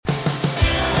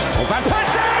Van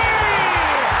Persie!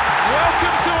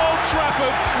 Welcome to Old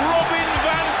Trafford, Robin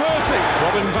Van Persie.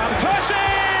 Robin Van Persie!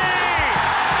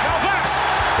 Now that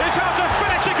is how to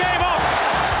finish a game off!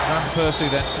 Van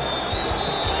Persie then,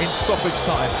 in stoppage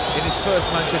time, in his first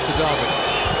Manchester derby.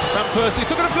 Van Persie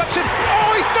took a deflection.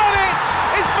 Oh, he's done it!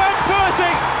 It's Van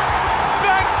Persie!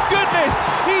 Thank goodness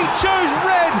he chose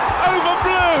red over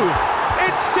blue.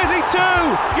 It's City 2,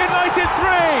 United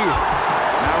 3.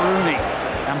 Now Rooney.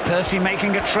 And Persie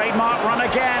making a trademark run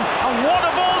again. And what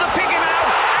a ball to pick him out!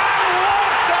 And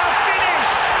what a finish!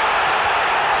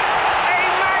 A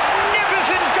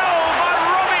magnificent goal by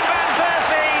Robin Van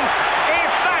Persie.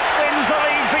 If that wins the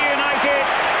league for United,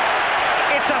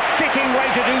 it's a fitting way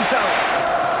to do so.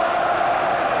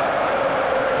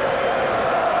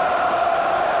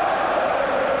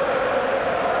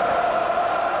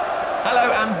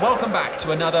 Hello and welcome back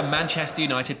to another Manchester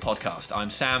United podcast. I'm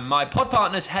Sam. My pod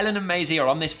partners Helen and Maisie are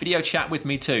on this video chat with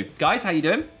me too. Guys, how you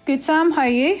doing? Good, Sam. How are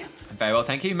you? I'm very well,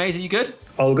 thank you. Maisie, you good?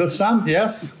 All good, Sam?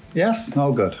 Yes,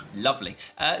 all good. Lovely.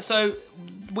 So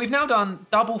we've now done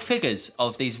double figures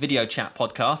of these video chat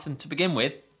podcasts, and to begin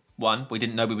with, one, we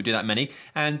didn't know we would do that many,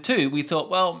 and two, we thought,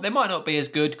 well, they might not be as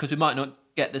good because we might not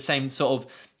get the same sort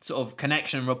of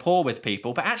connection and rapport with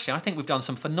people, but actually I think we've done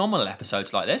some phenomenal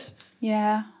episodes like this.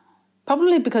 Yeah.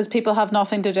 Probably because people have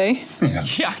nothing to do.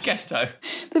 Yeah, I guess so.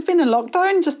 They've been in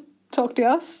lockdown, just talk to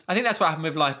us. I think that's what happened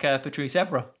with Patrice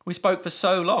Evra. We spoke for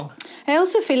so long. I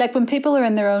also feel like when people are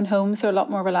in their own homes, they're a lot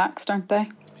more relaxed, aren't they?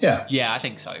 Yeah. Yeah, I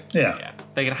think so. Yeah.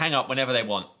 They can hang up whenever they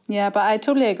want. Yeah, but I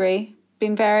totally agree.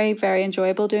 Been very, very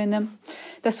enjoyable doing them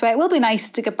this way. It will be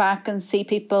nice to get back and see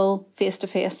people face to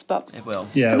face, but It will.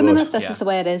 Yeah, for the minute, this is the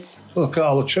way it is. Look at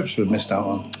all the trips we've missed out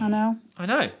on. I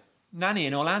know. Nanny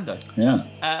in Orlando.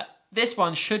 Yeah. This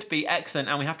one should be excellent,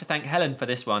 and we have to thank Helen for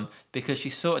this one because she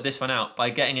sorted this one out by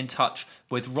getting in touch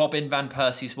with Robin Van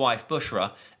Persie's wife,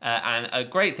 Bushra. And a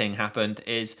great thing happened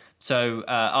is,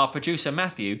 our producer,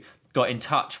 Matthew, got in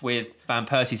touch with Van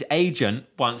Persie's agent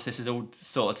once this has all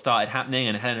sort of started happening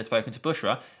and Helen had spoken to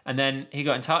Bushra. And then he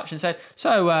got in touch and said,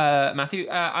 Matthew,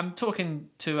 I'm talking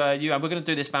to you and we're going to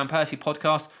do this Van Persie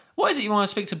podcast. What is it you want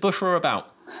to speak to Bushra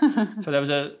about? So there was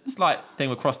a slight thing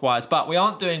with crossed wires, but we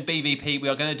aren't doing BVP, we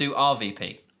are going to do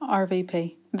RVP.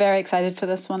 RVP. Very excited for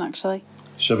this one, actually.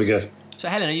 Should be good. So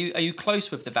Helen, are you close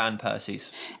with the Van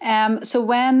Persies? So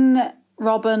when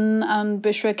Robin and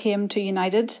Bushra came to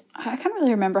United, I can't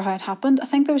really remember how it happened. I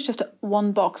think there was just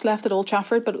one box left at Old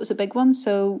Trafford, but it was a big one,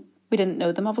 so we didn't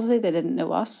know them, obviously. They didn't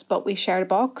know us, but we shared a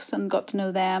box and got to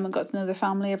know them and got to know their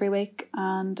family every week,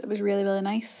 and it was really, really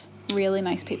nice. Really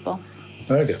nice people.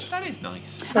 Very good. That is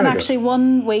nice. And actually,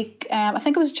 one week, I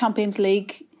think it was a Champions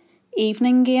League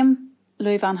evening game,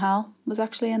 Louis van Gaal was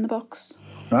actually in the box.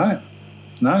 Right.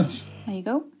 Nice. There you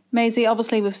go. Maisie,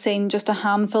 obviously we've seen just a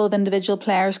handful of individual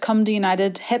players come to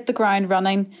United, hit the ground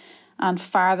running and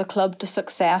fire the club to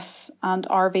success, and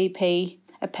RVP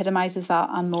epitomises that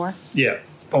and more. Yeah.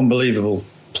 Unbelievable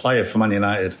player for Man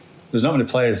United. There's not many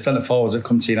players, centre forwards, that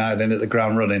come to United and hit the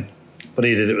ground running, but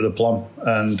he did it with aplomb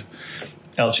and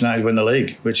helped United win the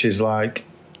league, which is like...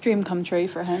 Dream come true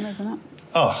for him, isn't it?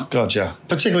 Oh, God, yeah.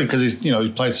 Particularly because he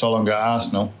played so long at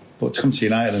Arsenal, but to come to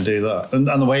United and do that, and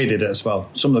the way he did it as well.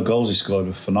 Some of the goals he scored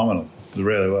were phenomenal. They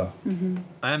really were. Mm-hmm.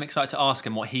 I am excited to ask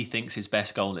him what he thinks his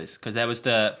best goal is, because there was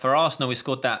for Arsenal, we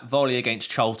scored that volley against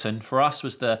Charlton. For us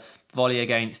was the volley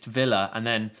against Villa, and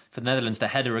then for the Netherlands, the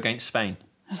header against Spain.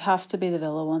 It has to be the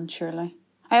Villa one, surely.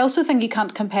 I also think you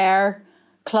can't compare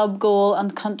club goal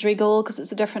and country goal because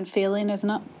it's a different feeling, isn't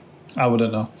it? I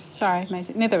wouldn't know. Sorry,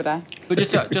 Maisie. Neither would I. But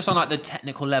just on like the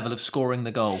technical level of scoring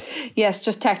the goal. Yes,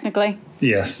 just technically.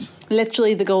 Yes.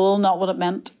 Literally the goal, not what it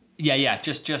meant. Yeah,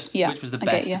 just which was the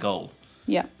best goal.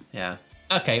 Yeah. Yeah.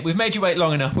 Okay, we've made you wait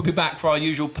long enough. We'll be back for our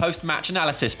usual post-match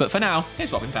analysis. But for now,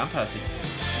 here's Robin Van Persie.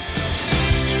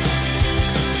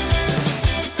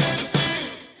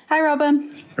 Hi,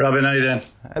 Robin. Robin, how you doing?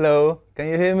 Hello, can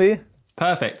you hear me?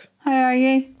 Perfect. How are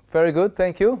you? Very good,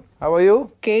 thank you. How are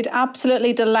you? Good,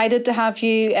 absolutely delighted to have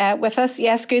you with us.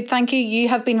 Yes, good, thank you. You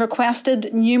have been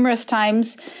requested numerous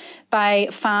times by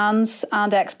fans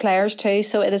and ex-players too,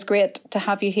 so it is great to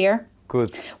have you here.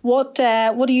 Good. What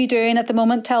are you doing at the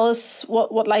moment? Tell us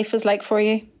what life is like for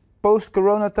you.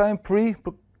 Post-corona time,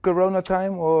 pre-corona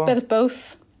time, or? Bit of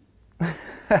both.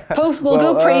 We'll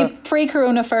go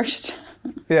pre-corona first.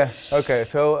 Yeah, okay.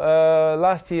 So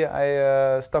last year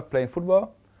I stopped playing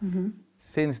football. Mm-hmm.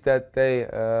 Since that day,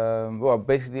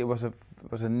 basically it was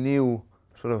a new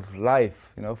sort of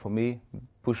life, for me,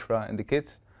 Bushra and the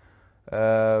kids,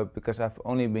 because I've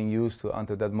only been used to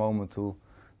until that moment to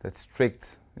that strict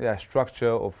structure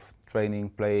of training,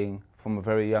 playing from a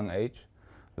very young age.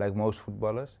 like most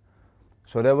footballers.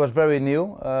 So that was very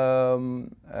new,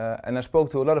 and I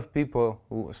spoke to a lot of people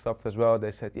who stopped as well.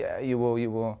 They said, yeah, you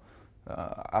will,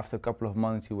 after a couple of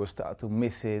months you will start to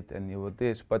miss it and you will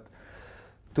this. But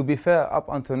to be fair, up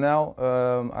until now,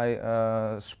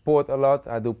 I sport a lot.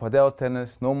 I do padel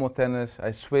tennis, normal tennis,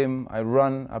 I swim, I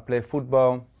run, I play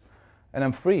football, and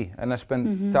I'm free. And I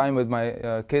spend time with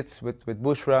my kids, with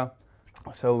Bushra.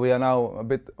 So we are now a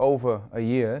bit over a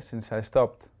year since I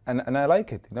stopped. And I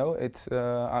like it, you know. It's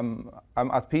I'm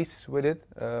at peace with it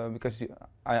because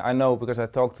I know, because I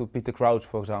talked to Peter Crouch,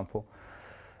 for example,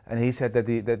 and he said that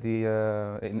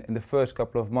in the first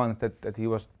couple of months that he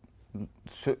was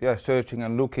searching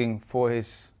and looking for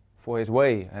his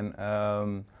way, and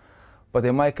but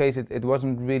in my case it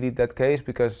wasn't really that case,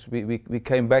 because we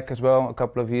came back as well a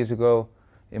couple of years ago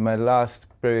in my last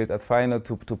period at Feyenoord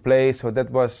to play. So that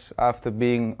was after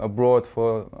being abroad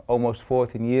for almost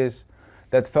 14 years.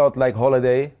 That felt like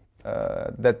holiday,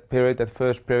 that period, that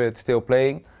first period, still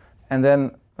playing. And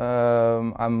then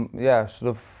I'm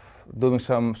sort of doing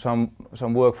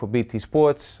some work for BT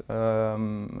Sports.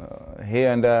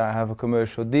 Here and there I have a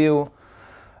commercial deal.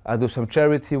 I do some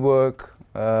charity work.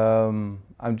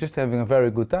 I'm just having a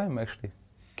very good time, actually.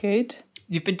 Good.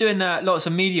 You've been doing lots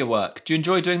of media work. Do you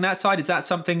enjoy doing that side? Is that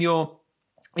something you're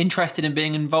interested in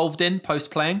being involved in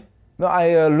post-playing? No,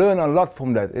 I learn a lot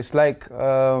from that. It's like,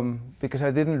 because I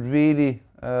didn't really,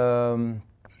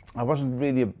 I wasn't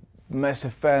really a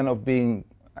massive fan of being,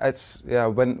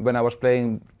 when I was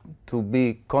playing, to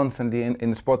be constantly in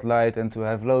the spotlight and to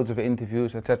have loads of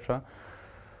interviews, etc.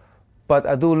 But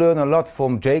I do learn a lot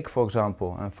from Jake, for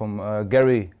example, and from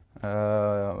Gary,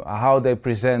 how they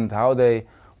present,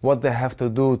 what they have to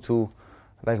do to,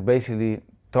 like, basically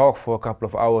talk for a couple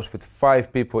of hours with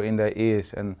 5 people in their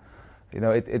ears. And you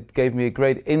know, it gave me a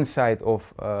great insight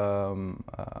of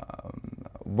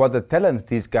what the talents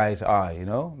these guys are, you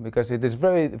know, because it is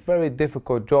very, very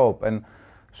difficult job. And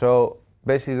so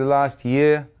basically the last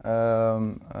year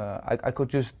I could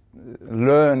just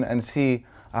learn and see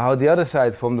how the other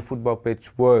side from the football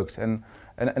pitch works, and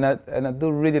I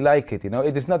do really like it, you know.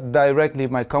 It is not directly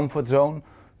my comfort zone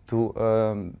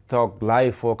to talk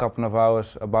live for a couple of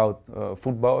hours about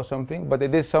football or something, but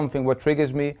it is something what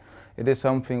triggers me. It is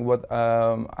something what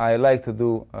I like to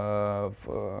do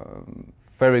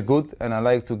very good, and I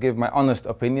like to give my honest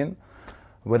opinion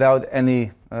without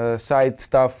any side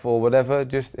stuff or whatever.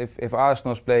 Just if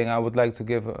Arsenal is playing, I would like to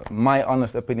give my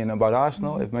honest opinion about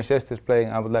Arsenal. If Manchester is playing,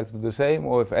 I would like to do the same.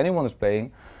 Or if anyone is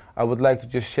playing, I would like to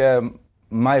just share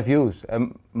my views.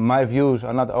 And my views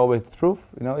are not always the truth,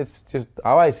 you know, it's just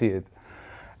how I see it.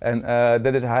 And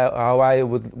that is how I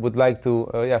would like to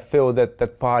fill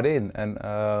that part in.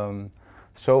 And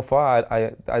so far,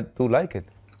 I do like it.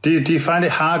 Do you find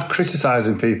it hard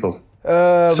criticising people?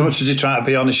 So much as you try to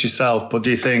be honest yourself, but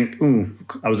do you think,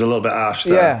 I was a little bit harsh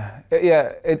there?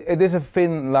 Yeah, it is a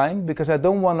thin line, because I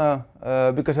don't want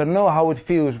to, because I know how it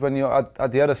feels when you're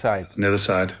at the other side. On the other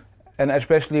side. And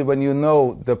especially when you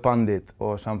know the pundit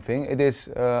or something, it is,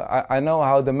 I know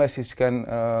how the message can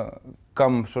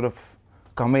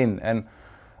come in, and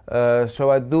so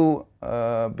I do,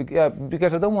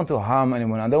 because I don't want to harm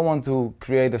anyone. I don't want to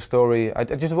create a story. I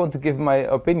just want to give my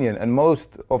opinion, and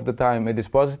most of the time it is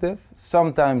positive.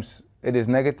 Sometimes it is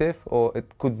negative, or it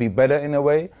could be better in a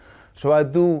way. So I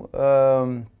do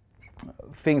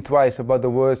think twice about the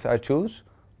words I choose,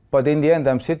 but in the end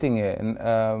I'm sitting here, and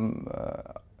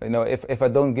you know, if I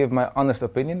don't give my honest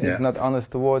opinion, it's not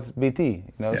honest towards BT. You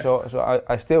know, so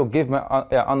I still give my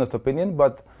honest opinion,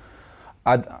 but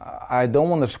I don't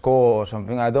want to score or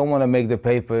something. I don't want to make the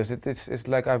papers. It's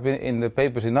like I've been in the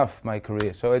papers enough my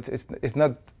career. So it's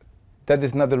not, that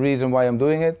is not the reason why I'm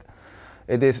doing it.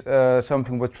 It is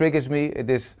something what triggers me. It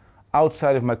is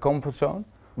outside of my comfort zone,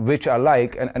 which I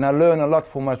like, and I learn a lot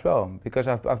from as well, because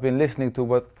I've been listening to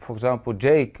what, for example,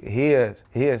 Jake hears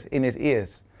in his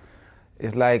ears.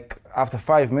 It's like after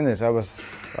 5 minutes I was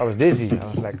dizzy. I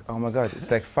was like, oh my God, it's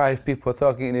like 5 people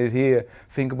talking in his ear.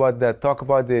 Think about that. Talk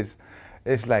about this.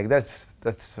 It's like that's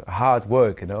hard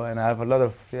work, you know, and I have a lot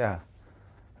of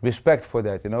respect for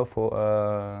that, you know, for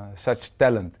such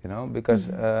talent, you know, because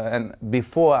and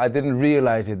before I didn't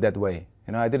realize it that way,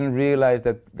 you know. I didn't realize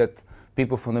that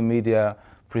people from the media,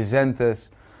 presenters,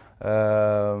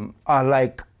 are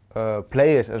like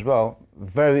players as well,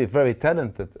 very, very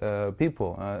talented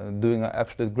people doing an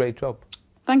absolute great job.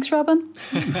 Thanks, Robin.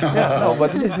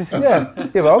 But this is,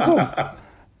 you're welcome.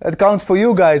 It counts for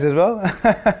you guys as well.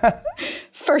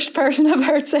 First person I've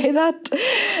heard say that.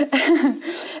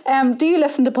 Do you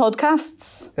listen to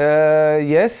podcasts?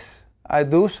 Yes, I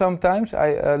do sometimes.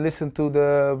 I listen to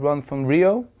the one from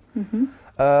Rio.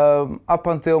 Up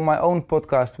until my own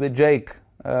podcast with Jake,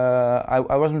 I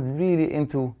wasn't really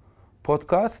into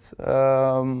podcasts,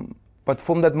 but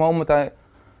from that moment I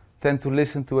tend to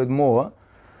listen to it more.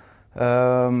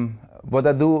 What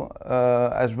I do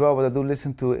as well, what I do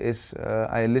listen to is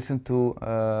I listen to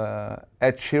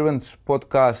Ed Sheeran's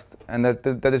podcast, and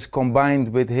that is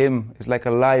combined with him. It's like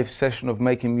a live session of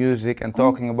making music and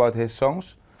talking about his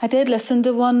songs. I did listen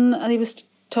to one, and he was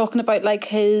talking about like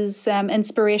his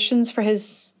inspirations for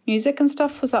his music and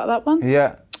stuff. Was that one?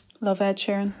 Yeah. Love Ed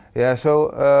Sheeran. Yeah,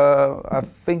 so I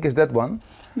think it's that one.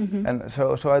 Mm-hmm. And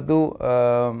so I do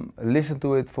listen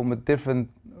to it from a different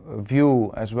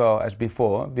view as well as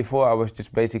before. Before I was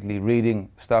just basically reading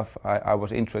stuff I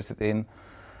was interested in.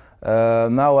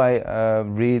 Now I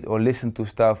read or listen to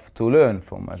stuff to learn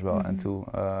from as well, and to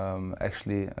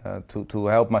actually to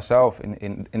help myself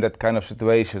in that kind of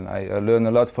situation. I learn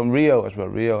a lot from Rio as well.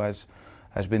 Rio has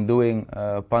been doing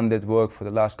pundit work for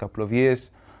the last couple of years.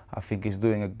 I think he's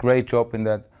doing a great job in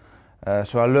that.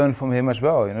 So I learn from him as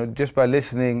well, just by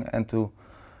listening and to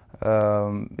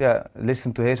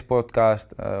listen to his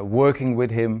podcast, working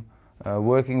with him,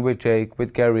 working with Jake,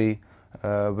 with Gary,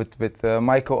 with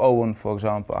Michael Owen, for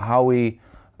example, how he,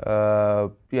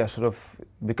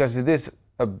 because it is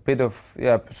a bit of,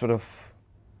 sort of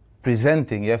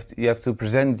presenting. You have to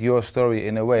present your story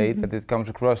in a way that it comes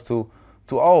across to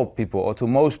all people or to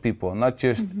most people, not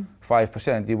just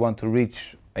 5%. You want to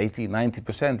reach 80,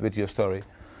 90% with your story.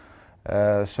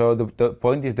 So the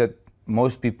point is that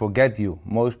most people get you,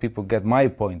 most people get my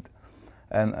point.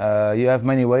 And you have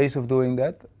many ways of doing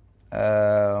that.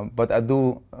 But I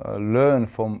do learn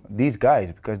from these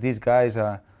guys, because these guys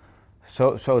are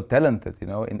so talented,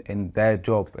 in their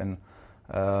job. And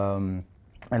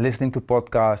listening to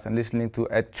podcasts and listening to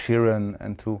Ed Sheeran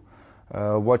and to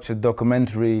watch a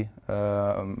documentary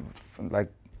like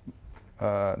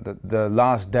the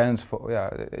Last Dance.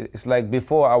 It's like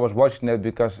before I was watching it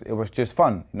because it was just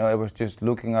fun. It was just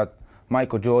looking at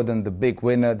Michael Jordan, the big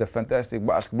winner, the fantastic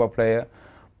basketball player.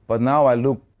 But now I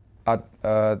look at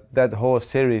that whole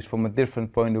series from a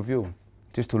different point of view,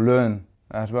 just to learn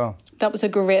as well. That was a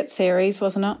great series,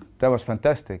 wasn't it? That was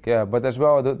fantastic, yeah. But as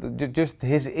well, just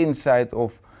his insight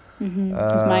of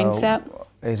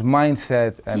his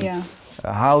mindset, and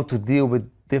how to deal with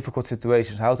difficult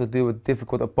situations, how to deal with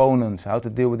difficult opponents, how to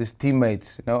deal with his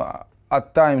teammates.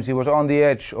 At times he was on the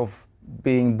edge of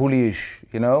being bullyish,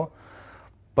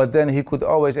 but then he could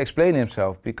always explain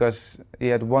himself, because he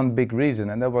had one big reason,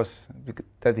 and that was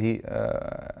that he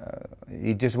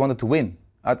just wanted to win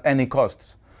at any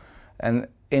cost. And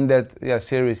in that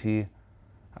series,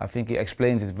 I think he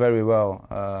explains it very well,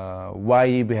 why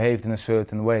he behaved in a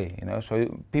certain way. So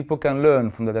people can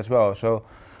learn from that as well. So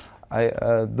I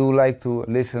do like to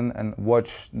listen and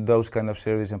watch those kind of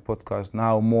series and podcasts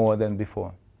now more than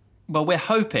before. Well, we're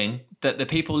hoping that the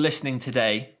people listening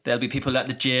today, there'll be people at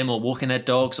the gym or walking their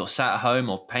dogs or sat at home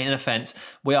or painting a fence.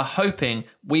 We are hoping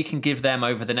we can give them,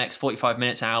 over the next 45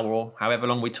 minutes, hour, or however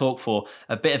long we talk for,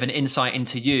 a bit of an insight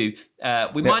into you.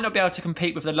 We might not be able to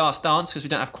compete with The Last Dance because we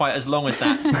don't have quite as long as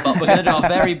that, but we're going to do our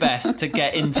very best to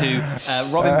get into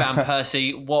Robin van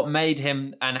Persie, what made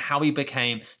him and how he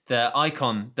became the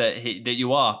icon that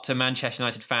you are to Manchester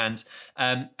United fans.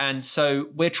 And so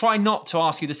we're trying not to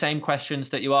ask you the same questions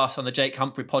that you asked on the Jake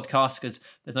Humphrey podcast, because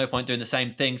there's no point doing the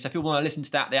same thing. So if people want to listen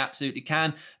to that, they absolutely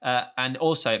can. And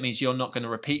also it means you're not going to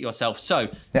repeat yourself. So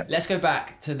let's go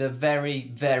back to the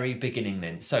very, very beginning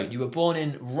then. So you were born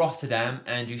in Rotterdam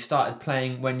and you started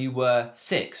playing when you were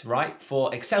 6, right?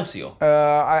 For Excelsior.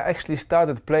 I actually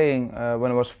started playing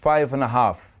when I was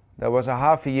 5.5. That was a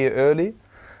half a year early,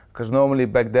 because normally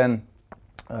back then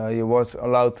you was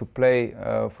allowed to play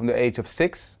from the age of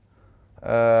 6.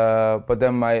 But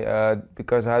then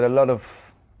because I had a lot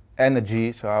of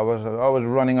energy, so I was always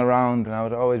running around and I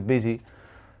was always busy.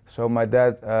 So my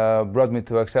dad brought me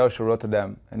to Excelsior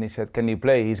Rotterdam, and he said, "Can you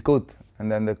play? He's good."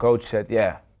 And then the coach said,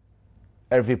 "Yeah."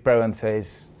 Every parent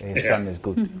says his son is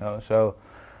good. So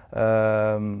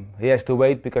he has to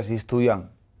wait because he's too young.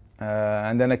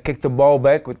 And then I kicked the ball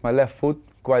back with my left foot,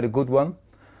 quite a good one.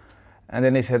 And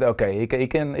then he said, "Okay,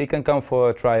 he can come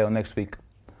for a trial next week."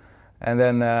 And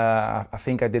then I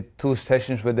think I did 2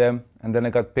 sessions with them, and then I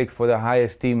got picked for the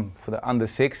highest team for the under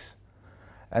 6.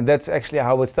 And that's actually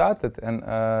how it started. And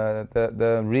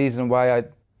the reason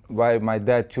why my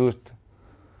dad chose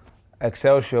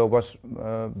Excelsior was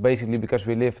basically because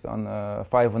we lived on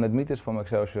 500 meters from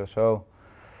Excelsior. So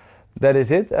that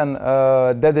is it, and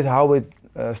that is how it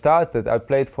started. I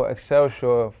played for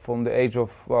Excelsior from the age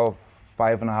of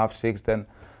 5.5, 6, then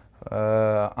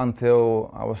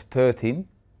until I was 13.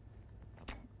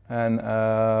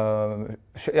 And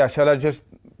shall I just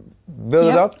build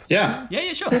it up? Yeah.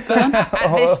 Yeah, sure. But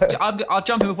at this, I'll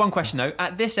jump in with one question though.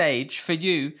 At this age, for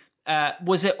you,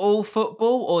 was it all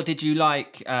football, or did you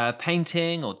like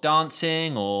painting or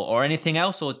dancing or anything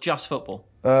else, or just football?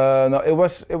 No, it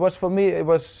was for me. It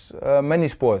was many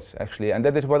sports actually, and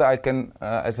that is what I can,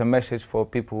 as a message for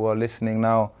people who are listening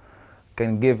now,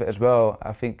 can give as well.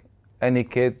 I think any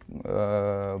kid,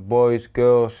 boys,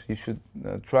 girls, you should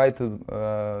try to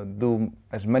do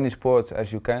as many sports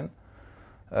as you can,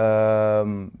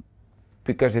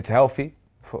 because it's healthy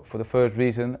for the first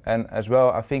reason, and as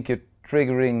well I think you're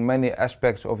triggering many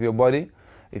aspects of your body.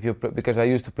 Because I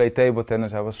used to play table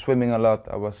tennis, I was swimming a lot,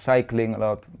 I was cycling a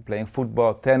lot, playing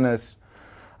football, tennis.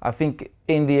 I think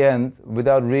in the end,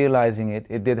 without realizing it,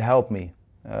 it did help me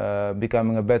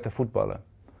becoming a better footballer.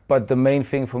 But the main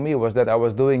thing for me was that I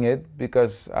was doing it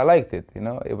because I liked it.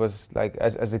 It was like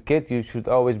as a kid, you should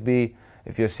always be.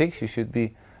 If you're 6, you should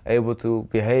be able to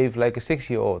behave like a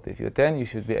 6-year-old. If you're 10, you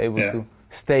should be able to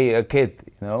stay a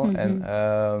kid.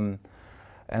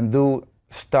 And do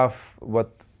stuff what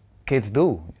kids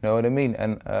do, you know what I mean?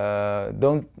 And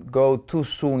don't go too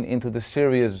soon into the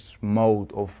serious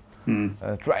mode of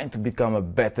trying to become a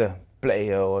better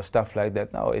player or stuff like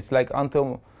that. No, it's like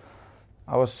until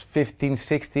I was 15,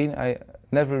 16, I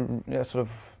never sort of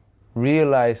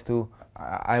realized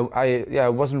I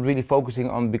wasn't really focusing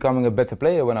on becoming a better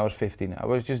player when I was 15. I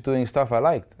was just doing stuff I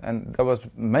liked, and that was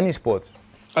many sports.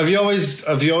 Have you always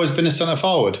been a centre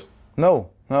forward? No.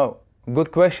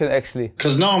 Good question, actually.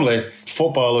 Because normally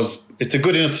footballers, if they're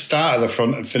good enough to start at the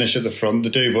front and finish at the front, they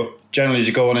do. But generally, as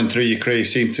you go on in through your career, you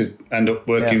seem to end up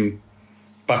working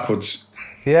backwards.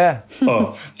 Yeah.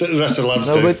 Oh, the rest of the lads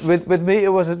do. With me, it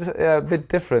was a bit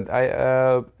different.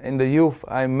 In the youth,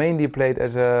 I mainly played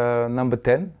as a number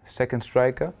 10, second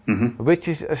striker, which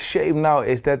is a shame now.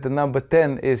 Is that the number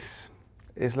 10 is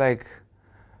like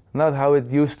not how it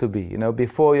used to be.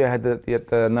 Before you had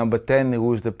the number 10,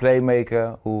 who is the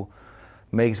playmaker, who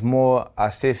makes more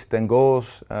assists than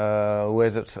goals, who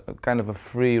has a kind of a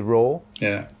free role.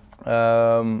 Yeah.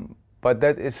 But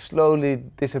that is slowly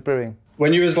disappearing.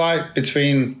 When you was like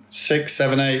between 6,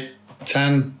 7, 8,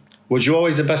 10, was you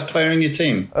always the best player in your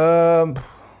team?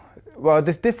 Well,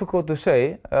 it's difficult to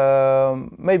say.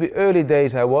 Maybe early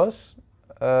days I was,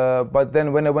 but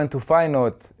then when I went to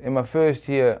Feyenoord in my first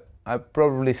year, I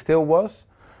probably still was.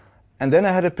 And then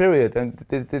I had a period, and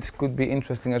this could be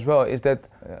interesting as well, is that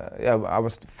I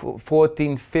was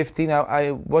 14, 15,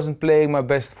 I wasn't playing my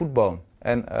best football.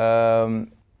 And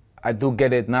I do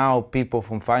get it now, people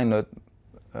from Feyenoord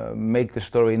make the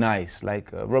story nice.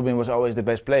 Like Robin was always the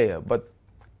best player, but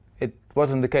it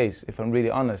wasn't the case, if I'm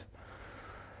really honest.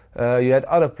 You had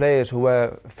other players who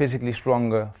were physically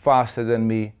stronger, faster than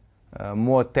me,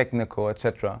 more technical,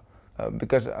 etc.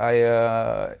 Because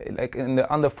I, like in the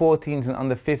under 14s and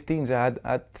under 15s,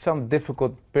 I had some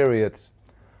difficult periods.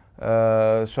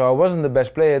 So I wasn't the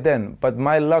best player then, but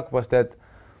my luck was that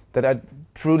I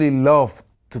truly loved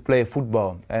to play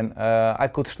football. And I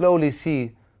could slowly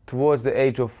see towards the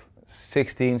age of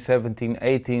 16, 17,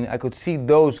 18, I could see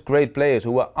those great players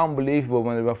who were unbelievable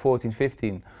when they were 14,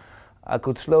 15. I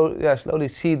could slowly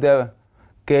see their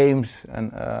games,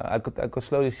 and I could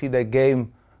slowly see their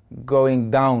game going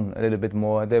down a little bit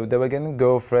more. They were getting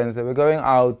girlfriends, they were going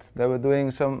out, they were doing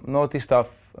some naughty stuff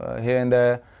here and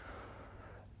there.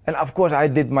 And of course I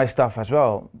did my stuff as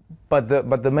well. But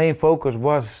the main focus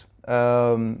was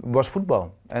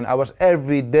football. And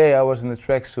every day I was in the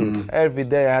tracksuit. Every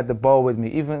day I had the ball with me.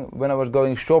 Even when I was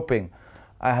going shopping,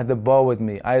 I had the ball with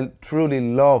me. I truly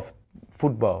loved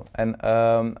football. And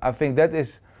I think that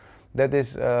is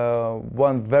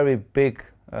one very big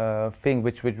thing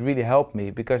which really helped me,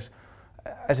 because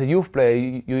as a youth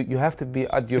player you have to be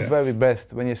at your very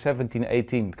best when you're 17,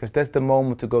 18, because that's the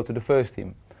moment to go to the first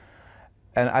team.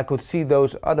 And I could see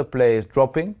those other players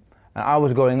dropping, and I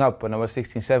was going up when I was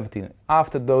 16, 17.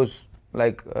 After those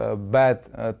bad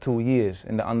 2 years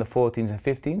in the under 14s and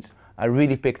 15s, I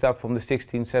really picked up from the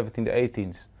 16, 17 to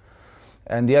 18s.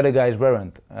 And the other guys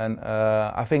weren't. And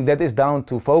I think that is down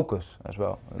to focus as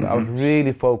well. I was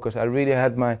really focused. I really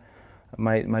had my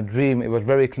dream. It was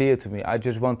very clear to me. I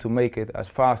just want to make it as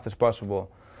fast as possible.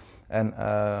 And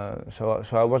so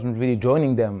I wasn't really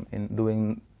joining them in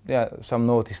doing some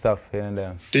naughty stuff here and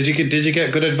there. Did you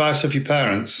get good advice of your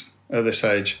parents at this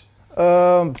age?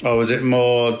 Or was it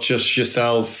more just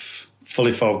yourself,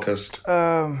 fully focused?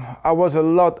 I was a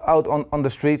lot out on the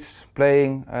streets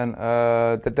playing, and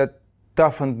that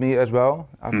toughened me as well.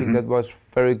 I think that was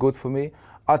very good for me.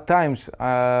 At times,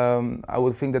 I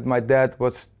would think that my dad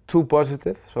was too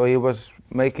positive, so he was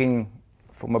making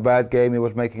from a bad game he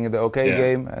was making it an okay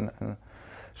game, and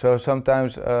so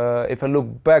sometimes if I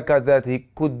look back at that, he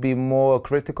could be more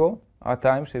critical at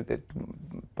times. It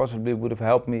possibly would have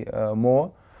helped me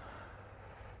more.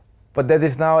 But that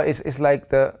is now is like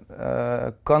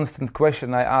the constant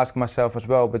question I ask myself as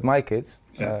well with my kids,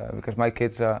 because my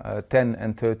kids are 10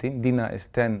 and 13. Dina is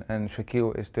 10 and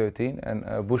Shaquille is 13, and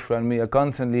Bushra and me are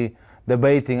constantly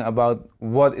debating about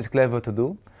what is clever to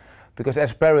do, because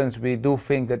as parents we do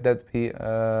think that we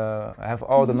have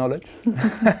all the knowledge,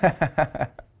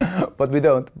 but we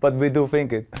don't. But we do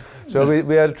think it. So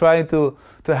we are trying to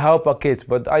help our kids.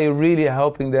 But are you really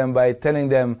helping them by telling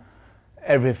them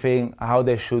everything, how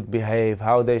they should behave,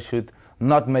 how they should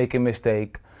not make a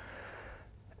mistake?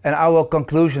 And our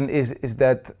conclusion is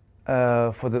that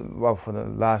for the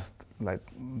last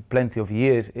plenty of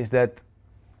years is that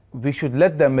we should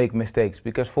let them make mistakes,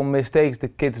 because from mistakes the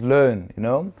kids learn, you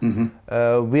know.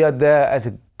 We are there as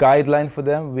a guideline for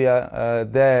them. We are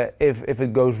there if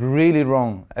it goes really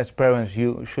wrong. As parents,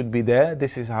 you should be there.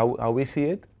 This is how we see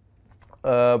it.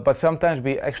 But sometimes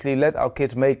we actually let our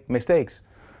kids make mistakes,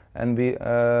 and we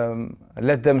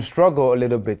let them struggle a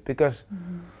little bit, because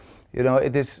you know,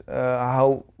 it is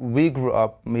how we grew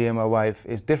up, me and my wife,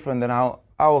 is different than how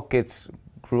our kids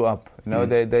grew up. You know,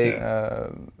 they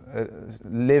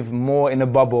live more in a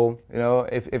bubble. You know,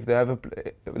 if they have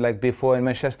like before in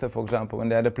Manchester, for example, when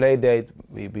they had a play date,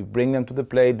 we bring them to the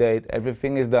play date.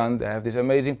 Everything is done. They have this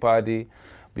amazing party.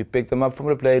 We pick them up from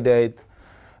the play date.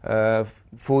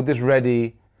 Food is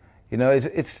ready. You know,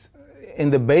 it's in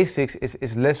the basics.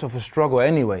 It's less of a struggle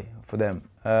anyway for them.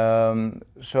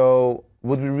 So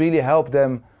would we really help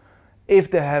them if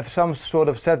they have some sort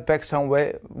of setback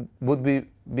somewhere? Would we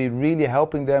be really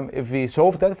helping them if we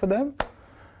solve that for them?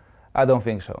 I don't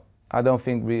think so. I don't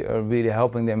think we are really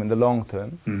helping them in the long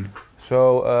term.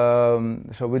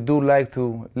 So we do like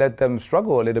to let them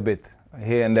struggle a little bit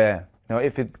here and there. You know,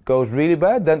 if it goes really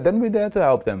bad, then we're there to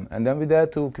help them, and then we're there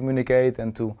to communicate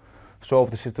and to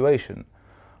solve the situation.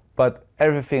 But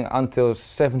everything until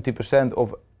 70%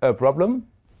 of a problem,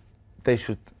 they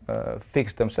should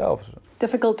fix themselves.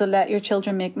 Difficult to let your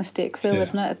children make mistakes, though,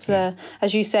 isn't it? It's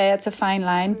as you say, it's a fine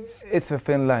line. It's a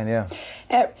thin line, yeah.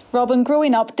 Robin,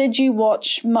 growing up, did you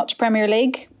watch much Premier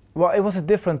League? Well, it was a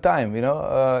different time, you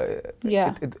know.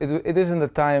 It isn't a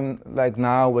time like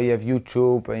now where you have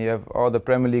YouTube and you have all the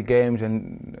Premier League games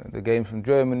and the games from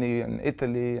Germany and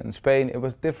Italy and Spain. It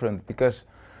was different, because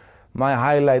my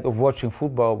highlight of watching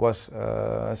football was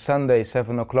Sunday,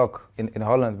 7 o'clock in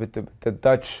Holland with the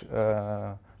Dutch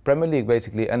Premier League,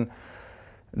 basically. And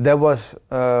there was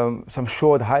some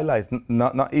short highlights,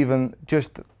 not even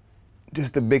just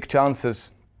the big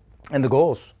chances and the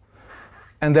goals.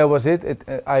 And that was it.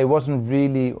 I wasn't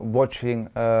really watching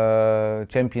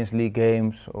Champions League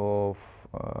games or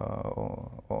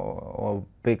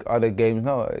big other games.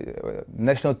 No,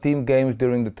 national team games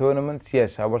during the tournaments.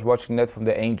 Yes, I was watching that from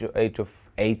the age of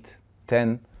 8,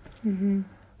 10.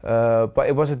 But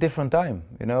it was a different time,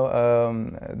 you know.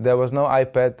 There was no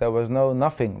iPad, there was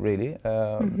nothing really.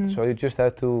 So you just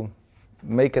had to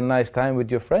make a nice time with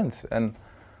your friends. And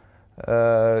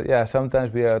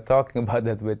sometimes we are talking about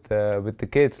that with the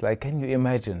kids. Like, can you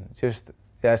imagine?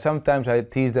 Sometimes I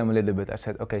tease them a little bit. I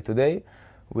said, okay, today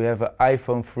we have an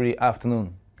iPhone-free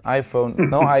afternoon. No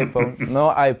iPhone, no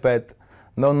iPad,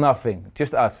 no nothing,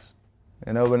 just us.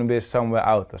 You know, when we're somewhere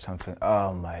out or something.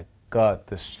 Oh my God,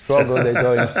 the struggle they're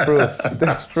going through.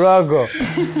 The struggle.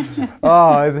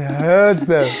 Oh, it hurts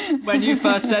them. When you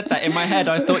first said that, in my head,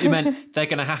 I thought you meant they're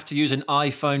going to have to use an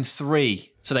iPhone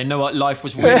 3 so they know what life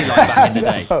was really like back in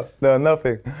the day. No,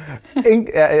 nothing.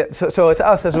 So it's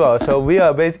us as well. So we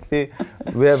are basically,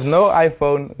 we have no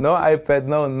iPhone, no iPad,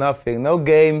 no nothing, no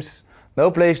games,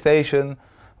 no PlayStation.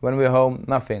 When we're home,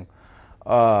 nothing.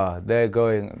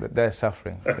 They're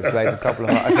suffering. It's like a couple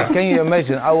of hours. I said, can you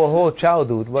imagine? Our whole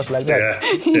childhood was like that.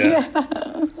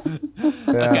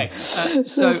 Okay,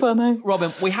 so funny.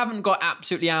 Robin, we haven't got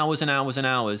absolutely hours and hours and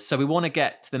hours, so we want to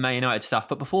get to the Man United stuff.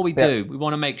 But before we do, we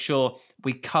want to make sure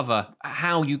we cover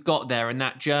how you got there in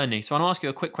that journey. So I want to ask you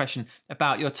a quick question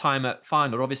about your time at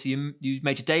Feyenoord. Obviously, you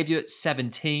made your debut at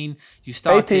 17. You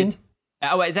started... 18.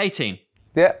 Oh, wait, it's 18.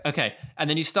 Yeah. Okay, and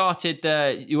then you started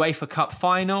the UEFA Cup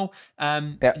final.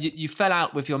 You fell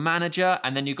out with your manager,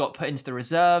 and then you got put into the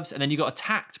reserves, and then you got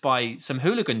attacked by some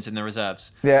hooligans in the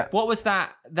reserves. Yeah. What was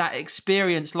that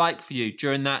experience like for you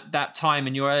during that time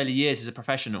in your early years as a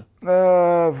professional?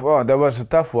 Well, that was a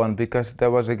tough one, because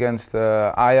that was against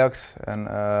Ajax, and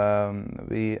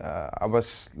I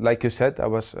was, like you said, I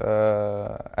was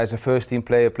as a first team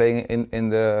player playing in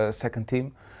the second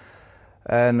team,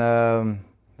 and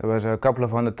There was a couple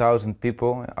of 100,000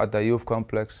 people at the youth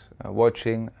complex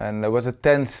watching, and there was a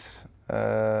tense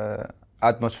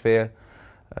atmosphere.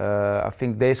 I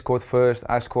think they scored first,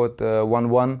 I scored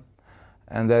 1-1,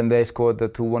 and then they scored the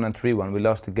 2-1 and 3-1. We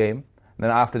lost the game. And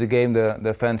then after the game,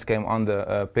 the fans came on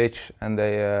the pitch, and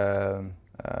they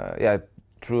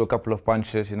threw a couple of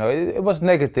punches. You know, it was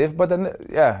negative, but then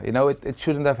you know, it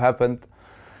shouldn't have happened.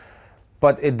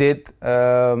 But it did.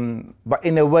 But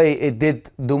in a way, it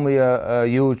did do me a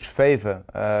huge favor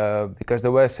because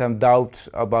there were some doubts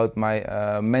about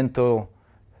my mental,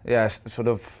 sort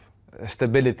of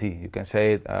stability. You can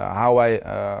say it.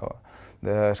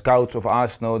 The scouts of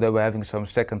Arsenal, they were having some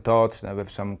second thoughts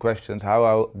with some questions how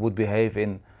I would behave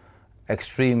in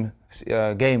extreme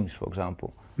games, for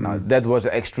example. Now, that was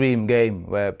an extreme game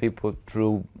where people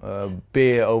threw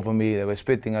beer over me, they were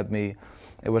spitting at me.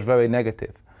 It was very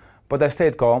negative. But I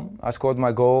stayed calm. I scored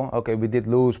my goal. Okay, we did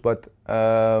lose, but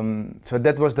so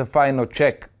that was the final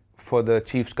check for the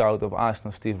chief scout of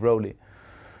Arsenal, Steve Rowley.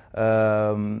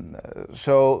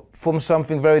 So from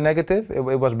something very negative, it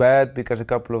was bad because a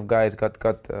couple of guys got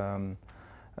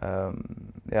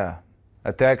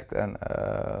attacked, and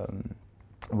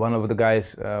one of the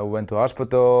guys went to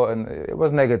hospital, and it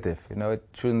was negative. You know, it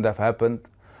shouldn't have happened.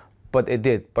 But it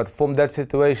did. But from that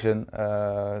situation,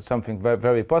 something very,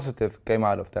 very positive came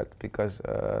out of that because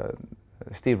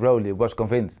Steve Rowley was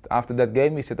convinced. After that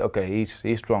game, he said, "Okay,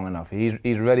 he's strong enough.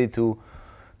 He's ready to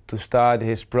start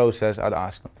his process at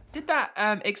Arsenal." Did that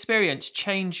experience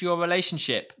change your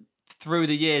relationship through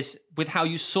the years with how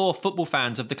you saw football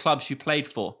fans of the clubs you played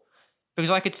for?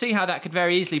 Because I could see how that could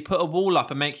very easily put a wall up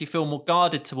and make you feel more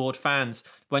guarded toward fans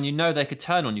when you know they could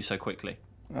turn on you so quickly.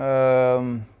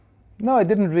 No, it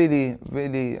didn't really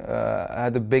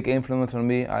had a big influence on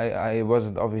me. I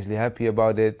wasn't obviously happy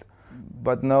about it,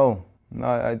 but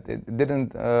it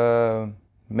didn't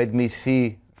make me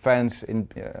see fans in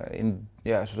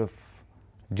sort of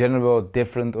general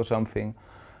different or something.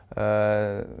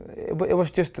 It was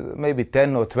just maybe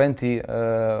 10 or 20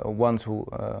 ones who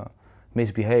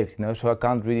misbehaved, you know. So I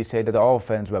can't really say that all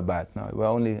fans were bad. No, it were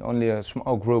only a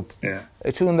small group. Yeah.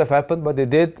 It shouldn't have happened, but it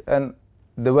did, and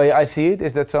the way I see it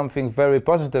is that something very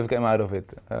positive came out of it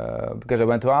because I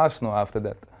went to Arsenal after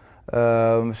that.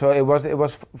 So it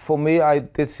was for me. I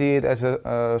did see it as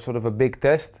a sort of a big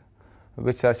test,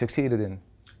 which I succeeded in.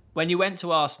 When you went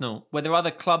to Arsenal, were there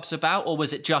other clubs about, or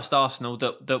was it just Arsenal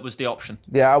that was the option?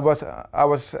 Yeah, I was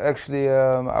actually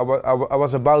I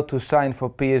was about to sign for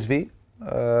PSV.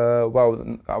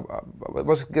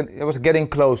 It was getting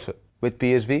closer with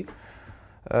PSV.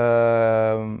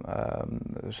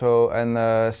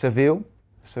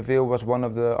 Seville was one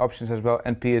of the options as well,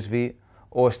 and PSV,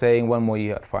 or staying one more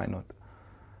year at Feyenoord.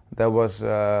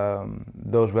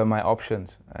 Those were my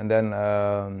options, and then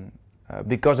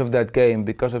because of that game,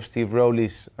 because of Steve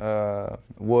Rowley's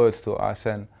words to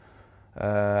Arsene,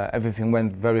 everything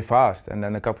went very fast, and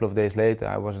then a couple of days later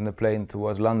I was on the plane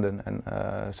towards London and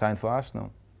signed for Arsenal.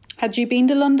 Had you been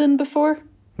to London before?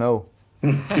 No,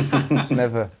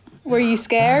 never. Were you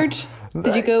scared?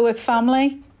 Did you go with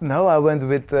family? No, I went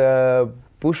with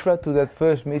Bushra to that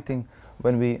first meeting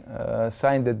when we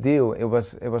signed the deal. It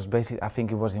was basically, I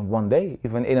think it was in one day,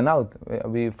 even in and out.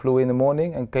 We flew in the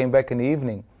morning and came back in the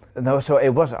evening. No, so it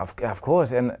was, of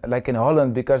course, and like in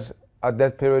Holland, because at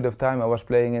that period of time I was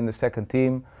playing in the second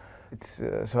team.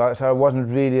 So I wasn't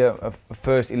really a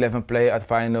first 11 player at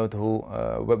Feyenoord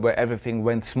where everything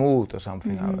went smooth or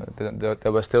something. Mm-hmm.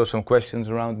 There were still some questions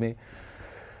around me.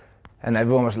 And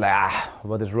everyone was like,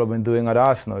 what is Robin doing at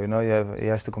Arsenal? You know, he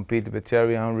has to compete with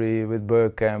Thierry Henry, with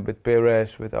Bergkamp, with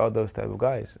Persie, with all those type of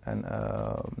guys. And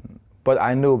but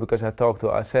I knew, because I talked to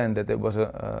Arsene, that it was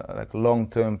a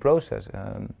long-term process.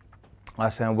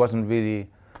 Arsene wasn't really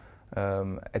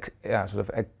sort of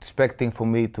expecting for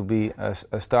me to be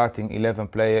a starting 11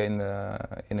 player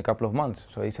in a couple of months.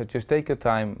 So he said, just take your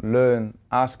time, learn,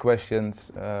 ask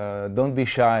questions, don't be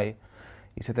shy.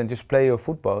 He said, and just play your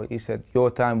football. He said,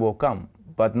 your time will come,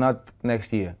 but not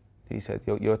next year. He said,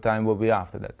 your time will be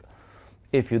after that,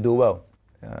 if you do well,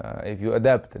 if you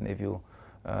adapt, and if you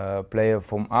play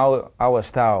from our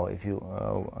style, if you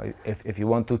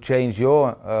want to change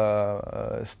your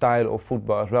style of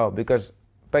football as well. Because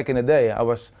back in the day, I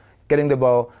was getting the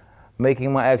ball,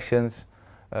 making my actions,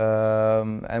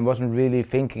 and wasn't really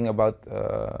thinking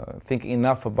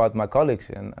enough about my colleagues.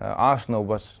 And Arsenal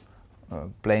was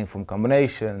playing from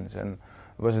combinations, and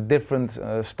it was a different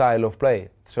style of play.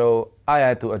 So I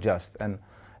had to adjust, and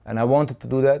I wanted to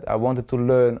do that. I wanted to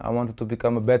learn. I wanted to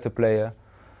become a better player,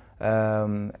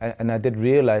 and I did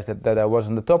realize that I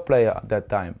wasn't the top player at that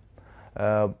time.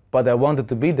 But I wanted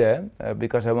to be there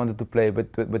because I wanted to play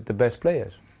with the best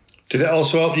players. Did it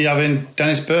also help you having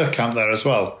Dennis Bergkamp there as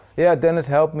well? Yeah, Dennis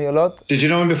helped me a lot. Did you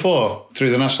know him before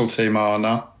through the national team or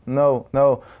no?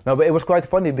 No, but it was quite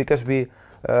funny because we,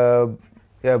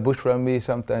 Bushra and me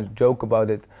sometimes joke about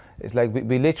it. It's like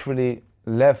we literally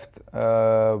left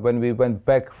when we went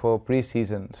back for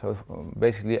pre-season. So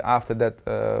basically after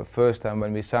that first time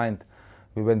when we signed,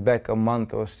 we went back a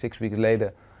month or 6 weeks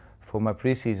later for my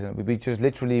pre-season. We just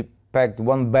literally packed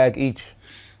one bag each,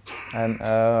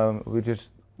 and we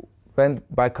just went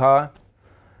by car.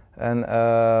 And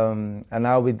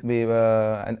now we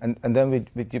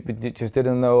just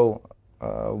didn't know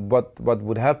what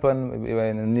would happen. We were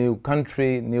in a new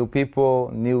country, new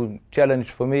people, new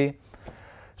challenge for me.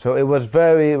 So it was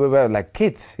we were like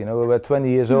kids, we were 20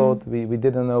 years old. We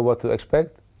didn't know what to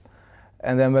expect.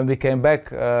 And then when we came back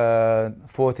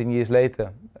 14 years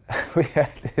later, we had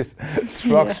these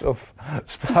trucks of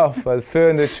stuff and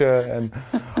furniture and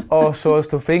all sorts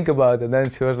to think about. And then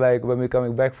she was like, when we're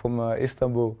coming back from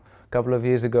Istanbul a couple of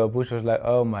years ago, Bush was like,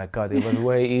 oh my God, it was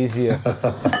way easier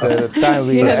the time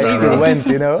we actually went,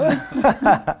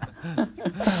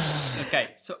 Okay,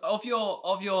 so of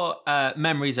your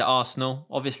memories at Arsenal,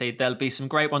 obviously there'll be some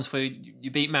great ones for you. You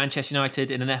beat Manchester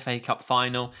United in an FA Cup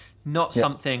final. Not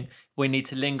something we need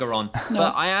to linger on. No.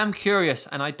 But I am curious,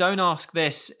 and I don't ask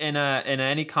this in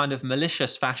any kind of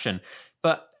malicious fashion,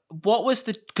 but what was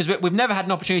because we've never had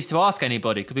an opportunity to ask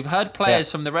anybody, because we've heard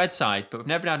players from the red side, but we've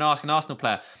never been able to ask an Arsenal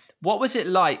player. What was it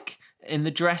like in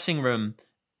the dressing room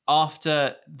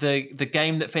after the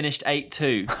game that finished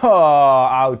 8-2? Oh,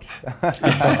 ouch.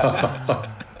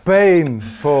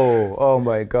 Painful. Oh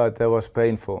my God, that was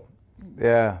painful.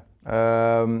 Yeah.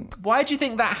 Why do you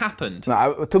think that happened?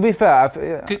 No, to be fair,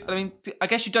 I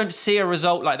guess you don't see a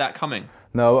result like that coming.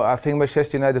 No, I think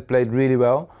Manchester United played really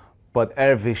well, but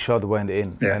every shot went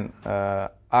in. Yeah.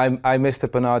 And I missed a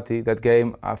penalty that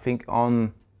game, I think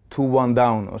on 2-1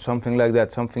 down or something like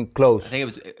that, something close. I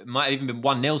think it might have even been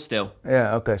 1-0 still.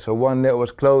 Yeah, okay, so 1-0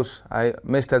 was close. I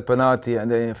missed that penalty and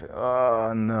then,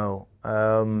 oh no.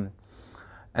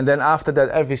 And then after that,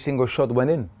 every single shot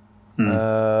went in.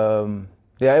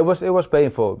 Yeah, it was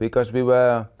painful because we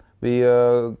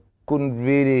couldn't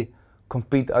really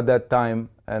compete at that time,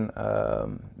 and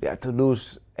to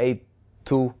lose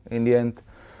 8-2 in the end.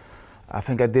 I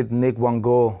think I did nick one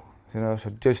goal, so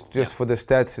just for the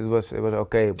stats it was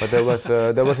okay. But there was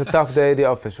a tough day at the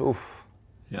office. Oof.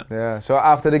 Yeah. So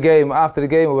after the game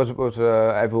it was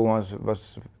everyone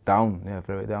was down. Yeah,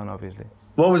 very down, obviously.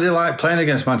 What was it like playing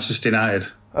against Manchester United?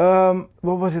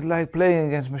 What was it like playing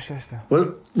against Manchester?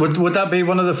 Well, would that be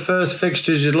one of the first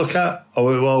fixtures you'd look at,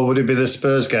 or would it be the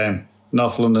Spurs game,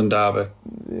 North London derby?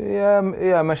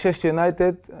 Yeah, Manchester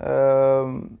United,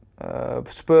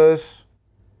 Spurs,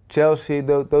 Chelsea,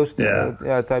 those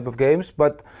type of games.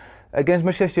 But against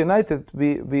Manchester United,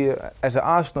 we as an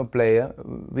Arsenal player,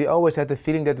 we always had the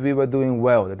feeling that we were doing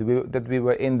well, that we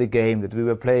were in the game, that we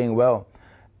were playing well,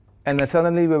 and then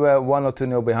suddenly we were 1 or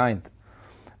 2-0 behind.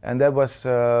 And that was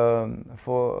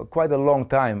for quite a long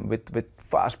time with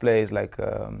fast players like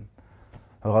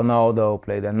Ronaldo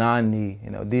played, Nani,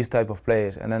 these type of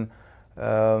players. And then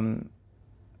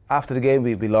after the game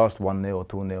we lost 1-0 or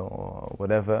 2-0 or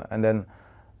whatever. And then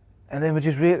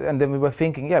we were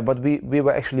thinking, but we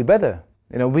were actually better.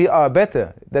 We are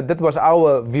better. That was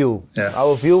our view. Yeah.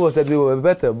 Our view was that we were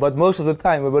better, but most of the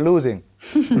time we were losing.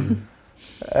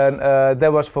 And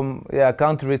that was from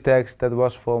counter-attacks, that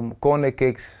was from corner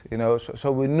kicks,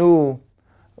 so we knew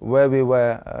where we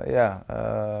were,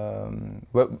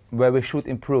 where we should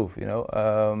improve,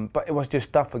 but it was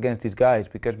just tough against these guys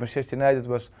because Manchester United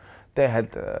they had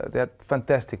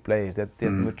fantastic players, that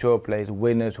mature players,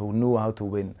 winners who knew how to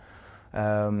win,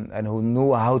 and who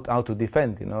knew how to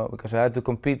defend, because I had to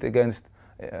compete against,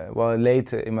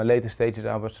 in my later stages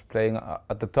I was playing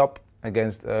at the top,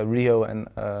 against Rio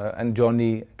and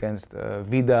Johnny, against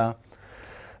Vida,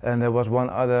 and there was one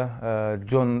other,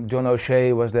 John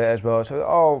O'Shea was there as well. So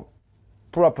all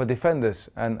proper defenders,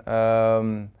 and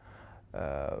I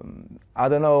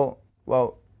don't know.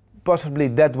 Well, possibly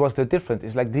that was the difference.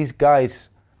 It's like these guys,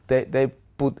 they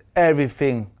put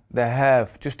everything they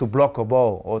have just to block a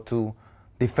ball or to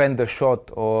defend a shot,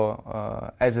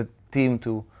 or as a team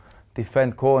to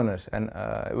defend corners, and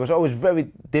it was always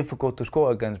very difficult to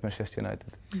score against Manchester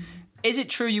United. Is it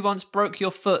true you once broke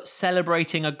your foot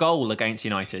celebrating a goal against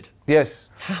United? Yes.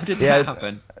 How did that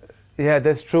happen? Yeah,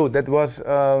 that's true. That was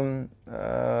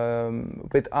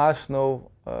with Arsenal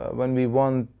when we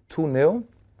won 2-0.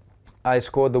 I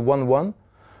scored the 1-1.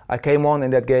 I came on in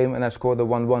that game and I scored the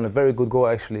 1-1, a very good goal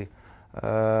actually.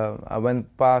 I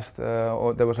went past,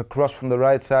 or there was a cross from the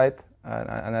right side,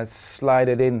 and I slid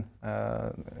it in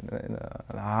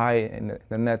high in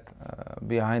the net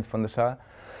behind Van der Sar.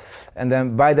 And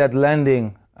then by that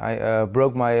landing, I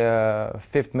broke my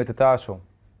 5th metatarsal,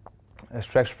 a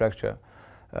stress fracture.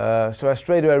 So I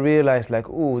straight away realized, like,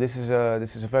 ooh, this is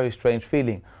a very strange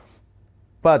feeling.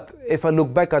 But if I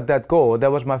look back at that goal,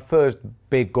 that was my first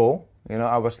big goal. You know,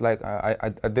 I was like,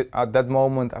 I did, at that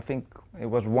moment, I think it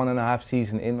was 1.5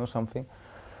 seasons in or something.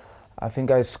 I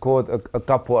think I scored a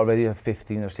couple already of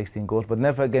 15 or 16 goals, but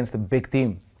never against a big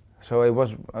team. So it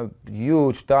was a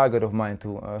huge target of mine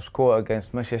to score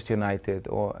against Manchester United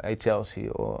or Chelsea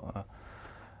or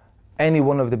any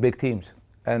one of the big teams.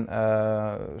 And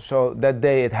so that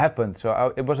day it happened.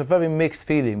 So it was a very mixed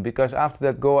feeling, because after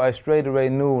that goal I straight away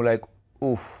knew, like,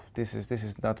 oof, this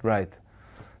is not right.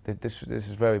 This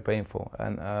is very painful.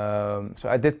 And so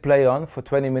I did play on for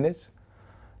 20 minutes,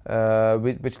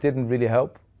 which didn't really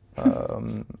help.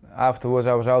 Afterwards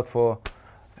I was out for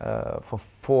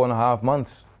 4.5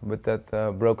 months with that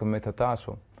broken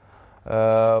metatarsal.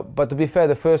 But to be fair,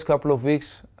 the first couple of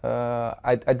weeks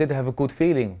I did have a good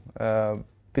feeling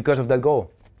because of that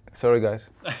goal. Sorry, guys.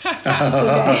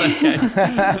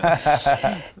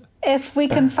 If we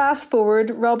can fast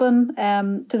forward, Robin,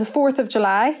 to the 4th of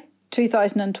July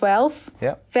 2012.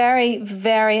 Yeah. Very,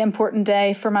 very important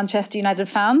day for Manchester United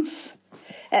fans.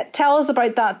 Tell us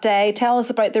about that day. Tell us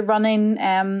about the running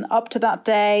up to that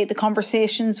day, the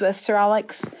conversations with Sir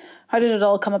Alex. How did it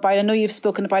all come about? I know you've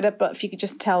spoken about it, but if you could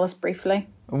just tell us briefly.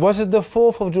 Was it the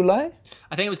 4th of July?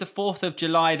 I think it was the 4th of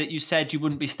July that you said you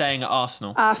wouldn't be staying at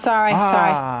Arsenal. Sorry.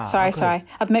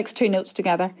 I've mixed 2 notes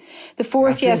together. The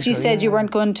 4th, yes, you said you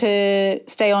weren't going to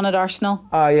stay on at Arsenal.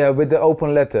 Yeah, with the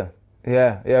open letter.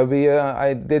 Yeah.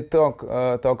 I did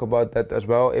talk about that as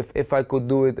well. If I could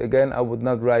do it again, I would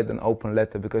not write an open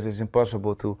letter, because it's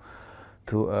impossible to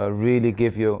really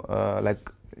give you like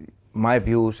my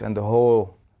views and the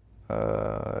whole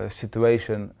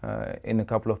situation in a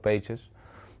couple of pages.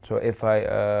 So if I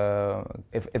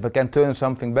can turn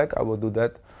something back, I will do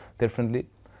that differently.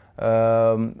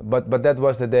 But that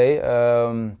was the day.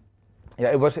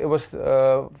 It was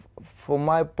from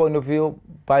my point of view.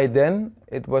 By then,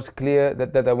 it was clear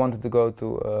that I wanted to go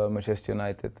to Manchester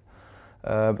United,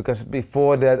 because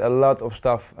before that, a lot of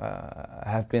stuff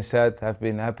have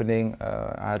been happening.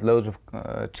 I had loads of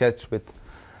chats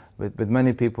with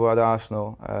many people at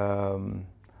Arsenal.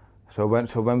 So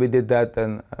when we did that,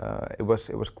 then it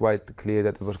was quite clear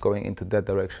that it was going into that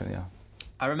direction. Yeah.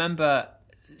 I remember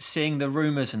seeing the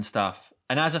rumours and stuff,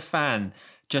 and as a fan,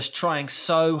 just trying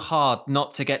so hard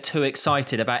not to get too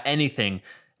excited about anything,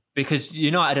 because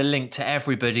United are linked to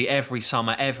everybody every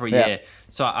summer, every year.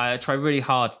 So I try really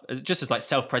hard, just as like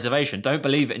self-preservation. Don't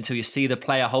believe it until you see the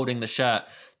player holding the shirt.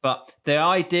 But the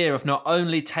idea of not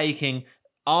only taking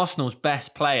Arsenal's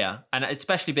best player, and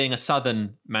especially being a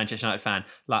Southern Manchester United fan,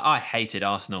 like I hated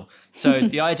Arsenal. So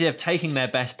the idea of taking their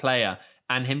best player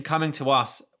and him coming to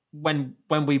us when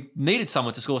we needed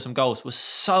someone to score some goals was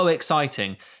so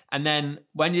exciting. And then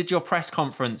when you did your press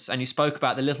conference and you spoke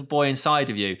about the little boy inside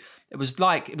of you, it was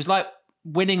like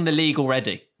winning the league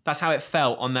already. That's how it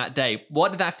felt on that day.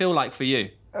 What did that feel like for you?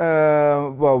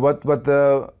 Well, what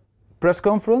the press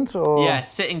conference, or? Yeah,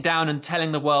 sitting down and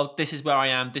telling the world, this is where I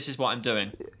am, this is what I'm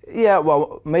doing. Yeah,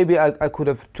 well, maybe I could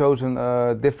have chosen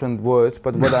different words,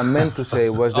 but what I meant to say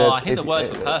was that... I think the words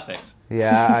were perfect.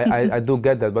 Yeah, I do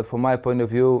get that, but from my point of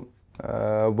view,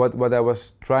 what I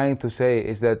was trying to say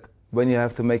is that when you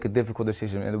have to make a difficult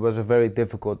decision, and it was a very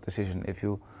difficult decision if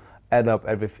you add up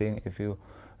everything,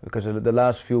 because the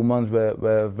last few months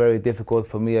were very difficult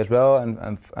for me as well,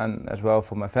 and as well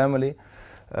for my family.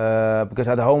 Because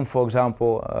at home, for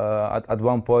example, at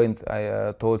one point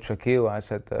I told Shaquille, I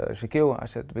said,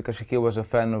 because Shaquille was a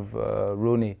fan of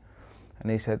Rooney,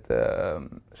 and he said,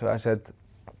 so I said,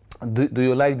 do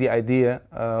you like the idea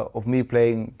of me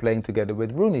playing together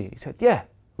with Rooney? He said, yeah.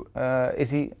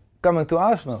 Is he coming to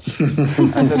Arsenal?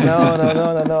 I said,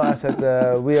 no. I said,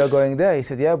 we are going there. He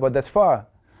said, yeah, but that's far.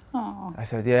 Aww. I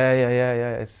said,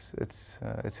 yeah.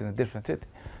 It's in a different city.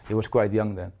 He was quite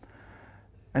young then.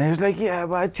 And he was like, yeah,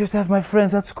 but I just have my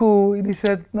friends at school. And he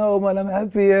said, no, man, I'm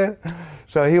happy here.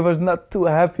 So he was not too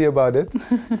happy about it.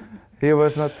 He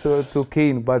was not too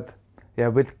keen. But yeah,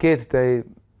 with kids, they're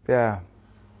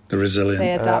resilient.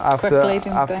 They adapt quickly,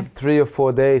 don't after they? 3 or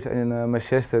 4 days in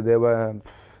Manchester,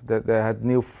 they had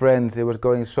new friends. It was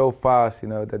going so fast,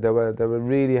 that they were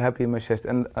really happy in Manchester.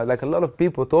 And like a lot of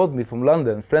people told me from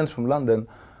London, friends from London,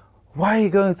 why are you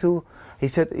going to? He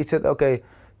said, okay,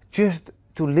 just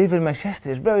to live in Manchester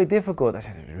is very difficult. I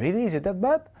said, really? Is it that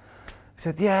bad? He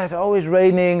said, yeah, it's always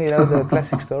raining, the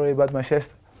classic story about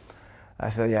Manchester. I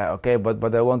said, yeah, okay,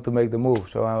 but I want to make the move,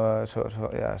 so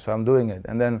I'm doing it.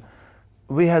 And then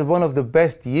we had one of the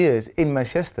best years in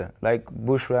Manchester. Like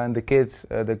Bushra and the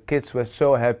kids were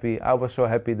so happy. I was so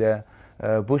happy there.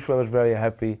 Bushra was very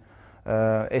happy.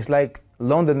 It's like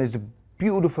London is a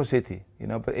beautiful city, you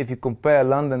know. But if you compare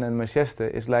London and Manchester,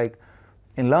 it's like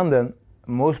in London,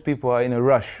 most people are in a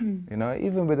rush, you know,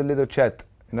 even with a little chat,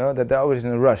 you know, that they're always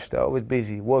in a rush, they're always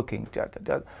busy, working, chat.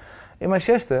 In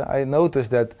Manchester, I noticed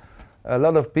that a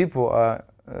lot of people are,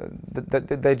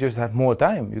 they just have more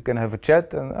time. You can have a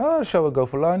chat and, oh, shall we go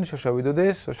for lunch, or shall we do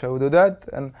this, or shall we do that?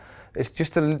 And it's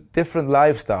just a different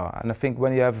lifestyle. And I think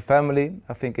when you have a family,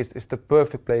 I think it's the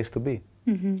perfect place to be.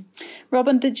 Mm-hmm.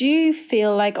 Robin, did you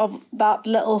feel like that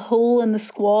little hole in the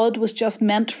squad was just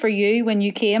meant for you when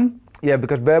you came? Yeah,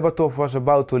 because Berbatov was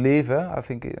about to leave. I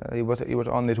think he was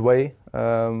on his way.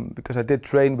 Because I did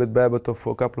train with Berbatov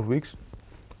for a couple of weeks.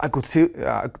 I could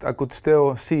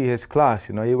still see his class.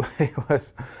 You know, he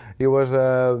was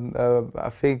I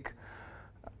think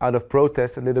out of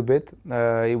protest a little bit.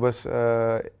 He was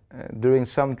during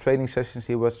some training sessions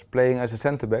he was playing as a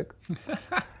centre back.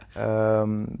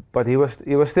 But he was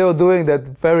still doing that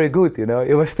very good. You know,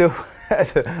 he was still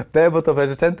Berbatov as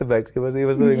a centre back. He was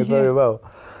doing it very well.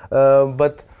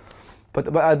 But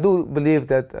I do believe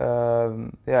that,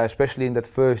 especially in that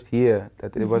first year,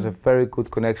 that it was a very good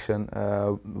connection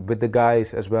with the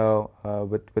guys as well,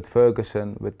 with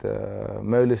Ferguson, with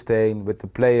Meulensteen, with the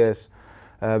players,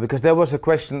 because there was a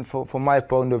question from my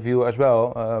point of view as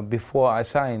well. Before I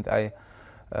signed, I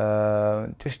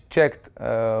just checked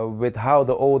with how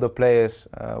the older players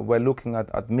were looking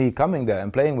at me coming there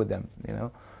and playing with them. You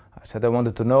know. I said I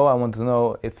wanted to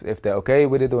know if they're okay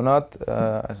with it or not.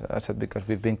 I said because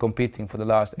we've been competing for the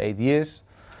last 8 years.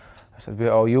 I said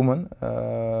we're all human.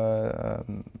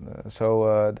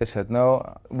 So they said no.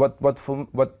 What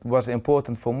was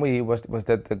important for me was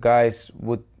that the guys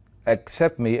would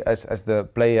accept me as the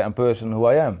player and person who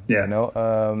I am. Yeah. You know.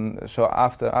 So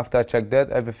after I checked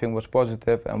that, everything was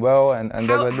positive and well. And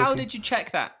how did you check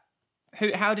that?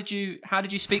 How did you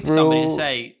speak to somebody and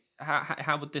say?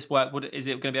 How would this work? Is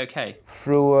it going to be okay?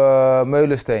 Through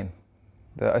Meulensteen,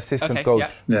 the assistant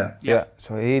coach. Yeah.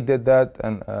 So he did that,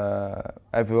 and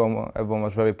everyone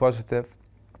was very positive.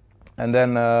 And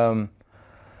then,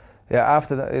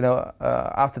 after that, you know,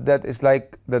 after that, it's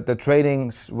like the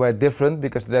trainings were different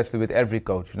because that's with every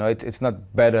coach. You know, it's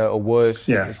not better or worse.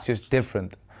 Yeah. It's just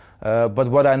different. But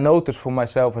what I noticed for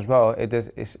myself as well, is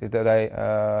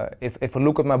that if I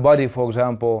look at my body, for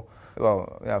example.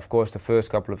 Well, yeah, of course, the first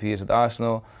couple of years at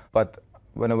Arsenal, but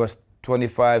when I was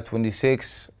 25,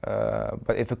 26,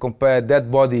 but if I compare that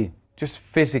body just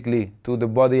physically to the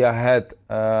body I had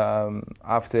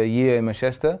after a year in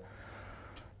Manchester,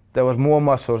 there was more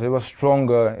muscles, it was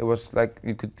stronger, it was like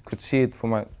you could see it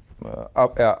from my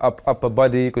upper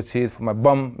body, you could see it from my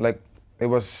bum, like it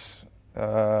was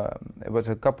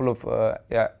a couple of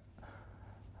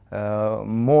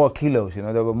more kilos, you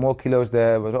know, there were more kilos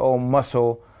there, it was all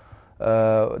muscle.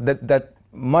 That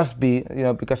must be, you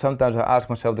know, because sometimes I ask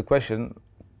myself the question,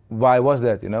 why was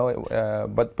that, you know?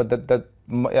 But that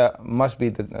must be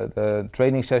the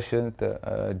training sessions,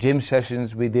 the gym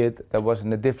sessions we did. That was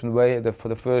in a different way. For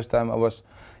the first time, I was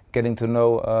getting to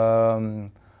know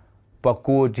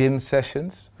parkour gym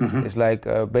sessions. Mm-hmm. It's like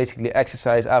basically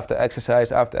exercise after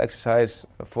exercise after exercise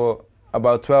for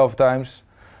about 12 times,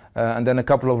 and then a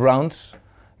couple of rounds.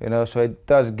 You know, so it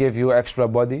does give you extra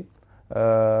body.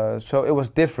 So it was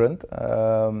different,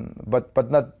 but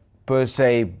not per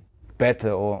se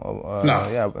better or no.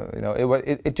 Yeah, you know,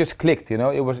 it just clicked. You know,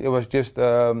 it was just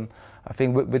I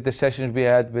think with the sessions we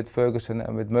had with Ferguson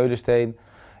and with Meulensteen,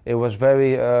 it was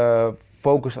very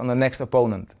focused on the next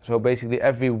opponent. So basically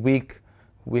every week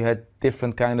we had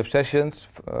different kind of sessions.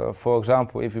 For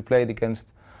example, if we played against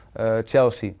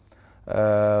Chelsea,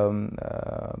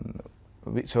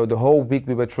 so the whole week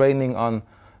we were training on.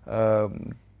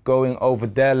 Going over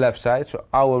their left side, so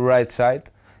our right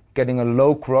side, getting a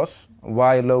low cross.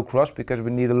 Why a low cross? Because we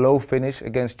need a low finish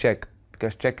against Czech.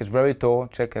 Because Czech is very tall,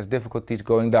 Czech has difficulties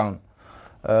going down.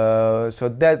 So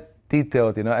that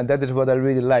detailed, you know, and that is what I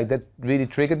really like. That really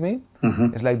triggered me.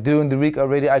 Mm-hmm. It's like during the week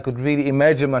already, I could really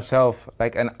imagine myself,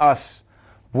 like and us,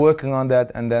 working on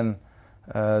that and then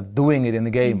doing it in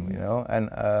the game, you know. And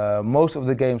most of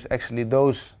the games, actually,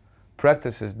 those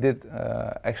practices did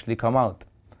actually come out.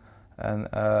 And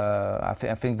I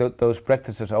think those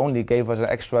practices only gave us an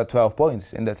extra 12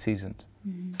 points in that season.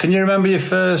 Can you remember your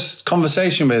first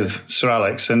conversation with Sir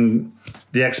Alex and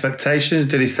the expectations?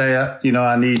 Did he say, you know,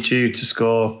 I need you to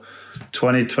score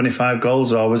 20, 25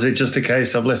 goals, or was it just a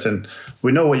case of, listen,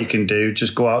 we know what you can do,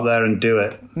 just go out there and do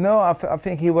it? No, I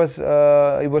think he was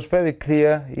very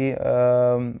clear. He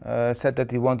said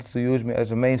that he wanted to use me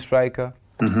as a main striker,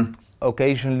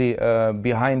 occasionally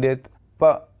behind it,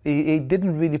 but he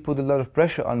didn't really put a lot of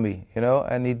pressure on me, you know,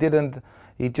 and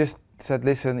he just said,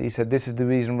 listen, he said, this is the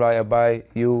reason why I buy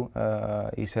you,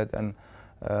 he said, and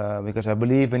because I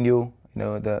believe in you. You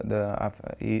know,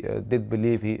 he did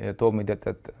believe. He told me that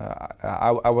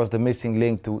I was the missing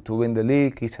link to win the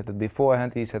league. He said it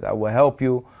beforehand. He said, I will help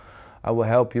you. I will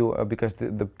help you because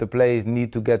the players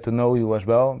need to get to know you as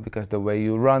well, because the way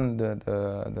you run,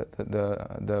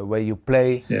 the way you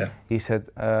play. Yeah. He said,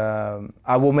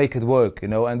 I will make it work. You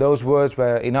know, and those words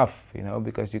were enough. You know,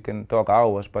 because you can talk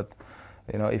hours, but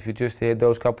you know, if you just hear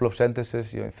those couple of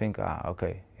sentences, you think,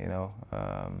 okay, you know.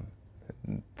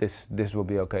 This will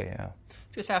be okay, yeah. I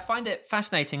was going to say, I find it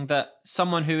fascinating that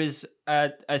someone who is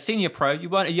a senior pro, you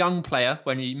weren't a young player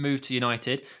when you moved to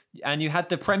United, and you had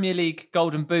the Premier League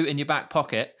Golden Boot in your back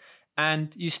pocket,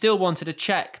 and you still wanted to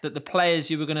check that the players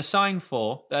you were going to sign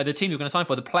for, the team you were going to sign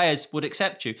for, the players would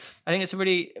accept you. I think it's a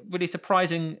really, really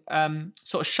surprising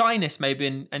sort of shyness,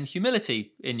 maybe, and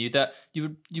humility in you, that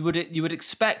you would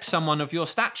expect someone of your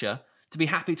stature to be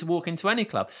happy to walk into any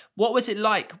club. What was it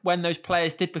like when those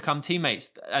players did become teammates,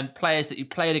 and players that you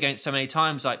played against so many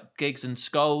times, like Giggs and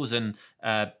Scholes and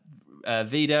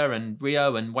Vida and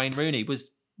Rio and Wayne Rooney?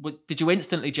 Did you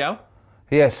instantly gel?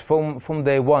 Yes, from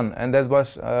day one, and that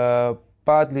was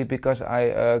partly because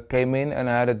I came in and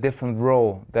I had a different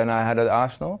role than I had at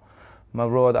Arsenal. My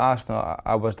role at Arsenal,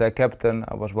 I was their captain.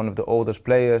 I was one of the oldest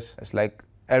players. It's like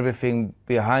everything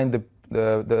behind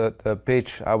the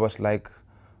pitch. I was like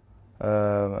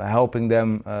helping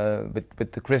them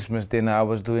with the Christmas dinner. I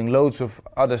was doing loads of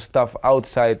other stuff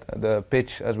outside the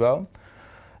pitch as well,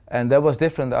 and that was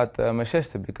different at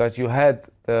Manchester, because you had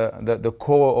the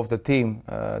core of the team.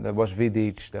 There was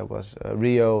Vidic, there was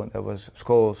Rio, there was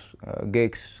Scholes,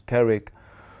 Giggs, Carrick.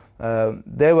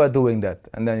 They were doing that,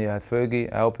 and then you had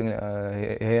Fergie helping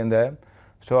here and there.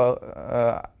 So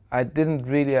I didn't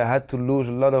really. I had to lose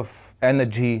a lot of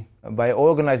energy by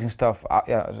organizing stuff.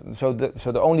 So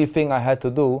the only thing I had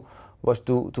to do was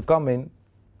to come in,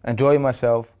 enjoy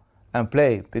myself, and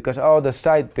play, because all the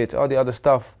side bits, all the other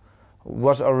stuff,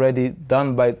 was already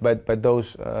done by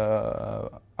those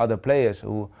other players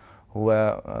who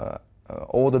were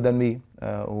older than me,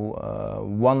 who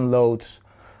won loads.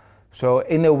 So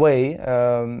in a way,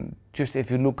 just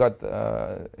if you look at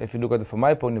it from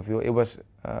my point of view, it was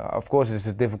of course it's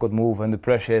a difficult move and the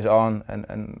pressure is on, and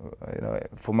you know,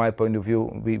 from my point of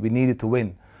view, we needed to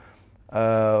win.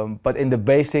 But in the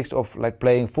basics of like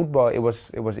playing football, it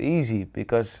was easy,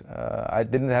 because I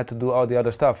didn't have to do all the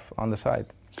other stuff on the side.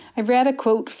 I read a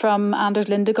quote from Anders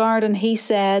Lindegaard, and he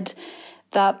said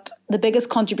that the biggest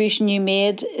contribution you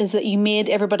made is that you made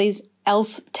everybody's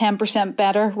else 10%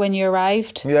 better when you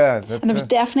arrived. Yeah, and there was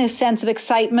definitely a sense of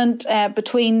excitement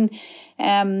between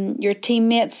your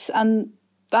teammates, and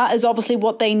that is obviously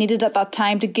what they needed at that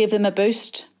time to give them a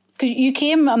boost. Because you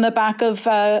came on the back of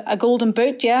a golden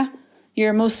boot, yeah?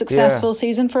 Your most successful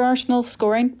season for Arsenal,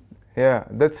 scoring. Yeah,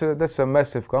 that's a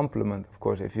massive compliment, of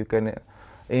course, if you can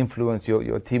influence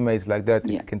your teammates like that,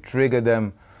 if you can trigger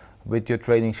them with your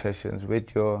training sessions,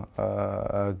 with your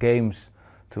games,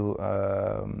 to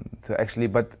actually.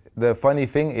 But the funny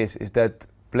thing is that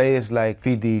players like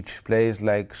Vidic, players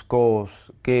like Scholes,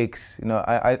 Giggs, you know,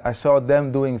 I saw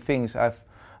them doing things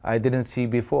I didn't see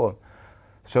before.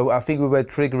 So I think we were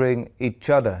triggering each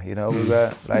other, you know. We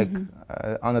were like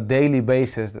on a daily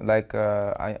basis. Like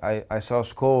I saw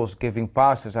Scholes giving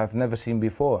passes I've never seen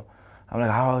before. I'm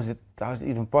like, how is it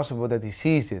even possible that he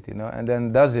sees it, you know, and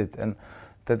then does it, and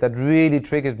that really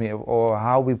triggers me. Or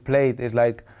how we played is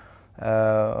like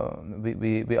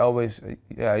we always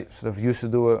sort of used to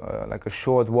do like a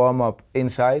short warm up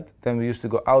inside. Then we used to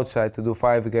go outside to do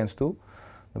 5 against 2,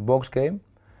 the box game.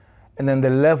 And then the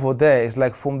level there is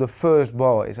like from the first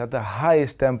ball, it's at the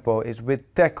highest tempo, it's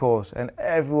with tackles and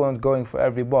everyone's going for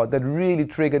every ball. That really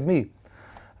triggered me.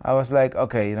 I was like,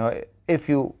 okay, you know, if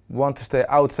you want to stay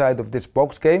outside of this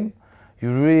box game,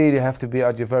 you really have to be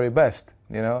at your very best,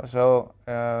 you know. So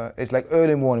it's like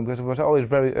early morning, because it was always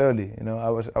very early, you know. I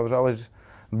was always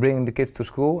bringing the kids to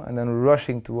school and then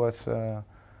rushing towards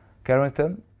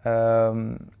Carrington.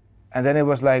 And then it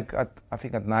was like I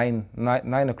think at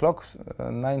 9 o'clock,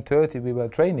 9:30 we were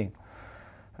training.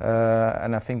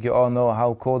 And I think you all know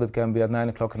how cold it can be at 9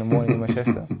 o'clock in the morning in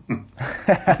Manchester.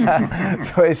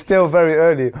 So it's still very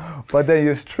early, but then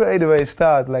you straight away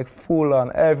start like full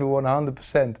on, everyone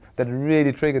 100%. That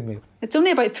really triggered me. It's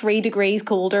only about 3 degrees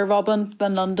colder, Robin,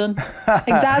 than London.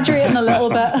 Exaggerating a little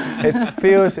bit.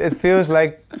 It feels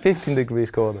like 15 degrees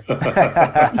colder.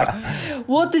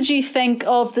 What did you think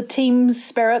of the team's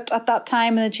spirit at that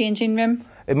time in the changing room?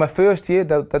 In my first year,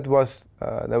 that was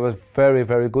very,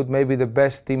 very good. Maybe the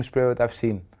best team spirit I've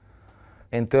seen.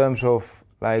 In terms of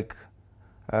like,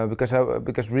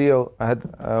 because Rio had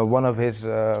one of his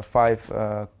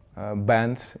 5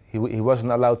 bands. He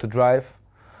wasn't allowed to drive,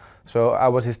 so I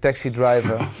was his taxi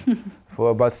driver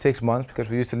for about 6 months because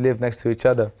we used to live next to each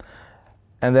other.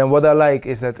 And then what I like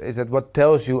is that what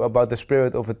tells you about the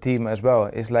spirit of a team as well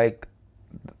is like.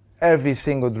 Every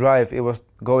single drive, it was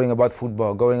going about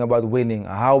football, going about winning,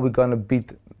 how we're gonna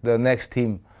beat the next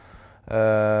team,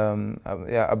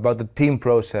 about the team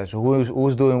process,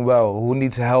 who's doing well, who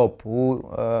needs help, we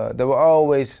were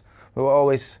always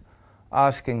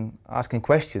asking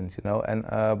questions, you know, and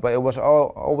but it was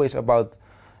always about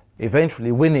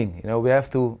eventually winning. You know, we have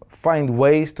to find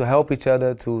ways to help each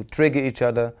other, to trigger each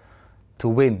other, to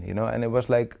win, you know. And it was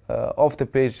like off the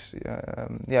pitch,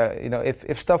 you know,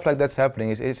 if stuff like that's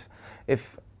happening, it's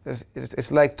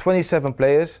like 27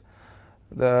 players,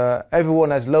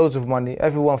 everyone has loads of money,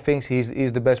 everyone thinks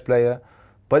he's the best player,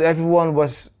 but everyone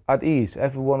was at ease,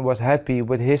 everyone was happy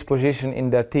with his position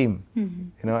in that team. Mm-hmm.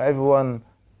 You know, everyone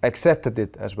accepted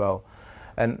it as well.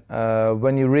 And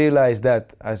when you realize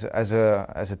that as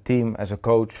a team, as a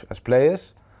coach, as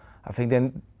players, I think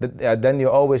then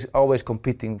you're always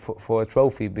competing for a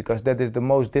trophy, because that is the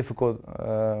most difficult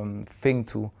thing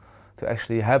to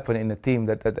actually happen in a team,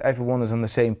 that everyone is on the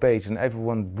same page and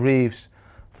everyone breathes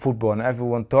football and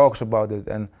everyone talks about it,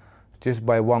 and just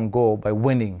by one goal, by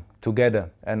winning together.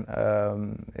 And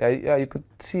you could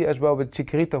see as well with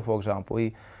Chicharito, for example,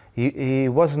 he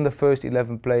wasn't the first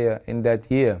 11 player in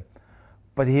that year,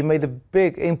 but he made a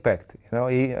big impact. You know,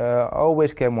 he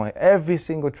always came on every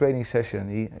single training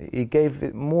session. He gave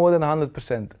it more than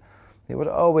 100%. He was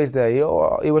always there.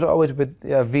 He was always with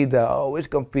Vida, always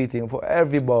competing for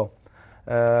every ball.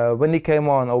 When he came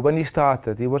on or when he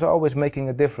started, he was always making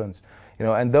a difference. You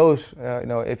know, and those, you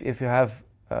know, if you have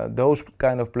those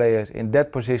kind of players in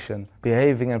that position,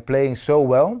 behaving and playing so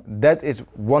well, that is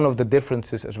one of the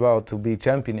differences as well to be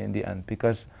champion in the end,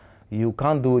 because you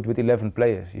can't do it with 11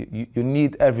 players. You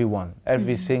need everyone.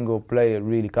 Every single player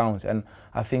really counts. And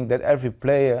I think that every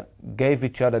player gave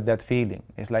each other that feeling.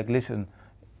 It's like, listen,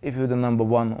 if you're the number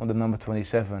 1 or the number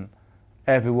 27,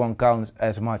 everyone counts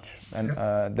as much. And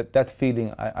that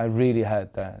feeling I really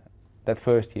had that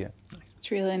first year.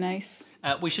 It's really nice.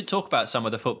 We should talk about some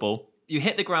of the football. You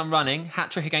hit the ground running,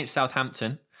 hat-trick against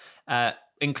Southampton,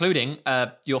 including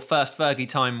your first Fergie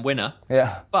time winner.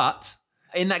 Yeah. But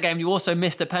in that game, you also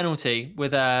missed a penalty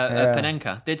with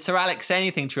Panenka. Did Sir Alex say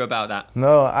anything to you about that?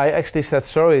 No, I actually said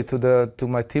sorry to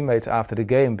my teammates after the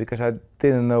game, because I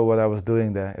didn't know what I was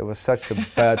doing there. It was such a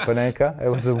bad Panenka. It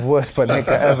was the worst Panenka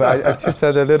ever. I just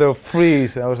had a little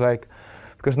freeze. I was like,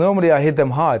 because normally I hit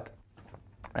them hard.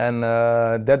 And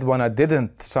that one I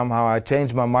didn't. Somehow I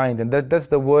changed my mind. And that's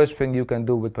the worst thing you can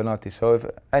do with penalties. So if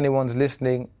anyone's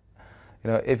listening,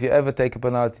 you know, if you ever take a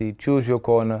penalty, choose your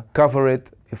corner, cover it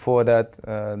before that,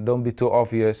 don't be too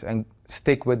obvious, and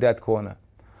stick with that corner.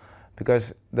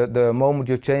 Because the moment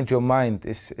you change your mind,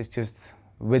 it's just,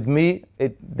 with me,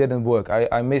 it didn't work.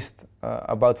 I missed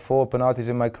about 4 penalties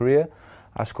in my career.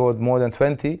 I scored more than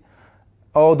 20.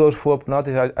 All those 4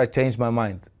 penalties, I changed my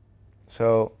mind.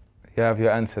 So you have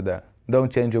your answer there.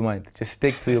 Don't change your mind, just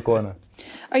stick to your corner.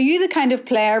 Are you the kind of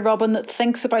player, Robin, that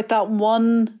thinks about that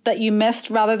one that you missed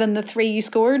rather than the 3 you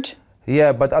scored?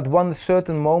 Yeah, but at one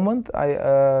certain moment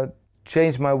I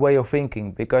changed my way of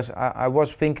thinking, because I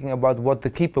was thinking about what the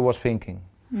keeper was thinking.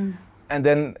 And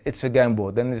then it's a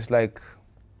gamble. Then it's like,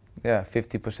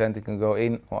 50% it can go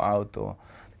in or out, or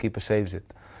the keeper saves it.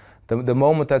 The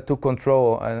moment I took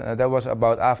control, and that was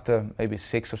about after maybe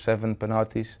 6 or 7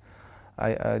 penalties,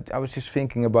 I was just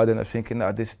thinking about it. I was thinking,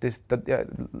 no,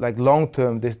 like long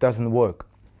term, this doesn't work.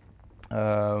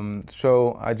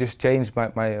 So I just changed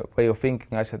my way of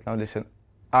thinking. I said, now listen,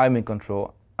 I'm in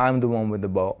control. I'm the one with the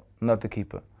ball, not the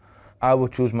keeper. I will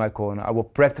choose my corner. I will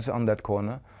practice on that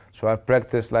corner. So I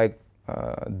practice like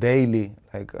daily,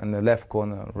 like in the left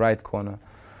corner, right corner.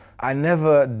 I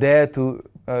never dared to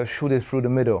shoot it through the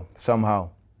middle somehow.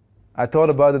 I thought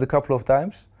about it a couple of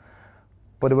times,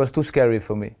 but it was too scary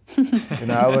for me. You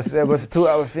know, I was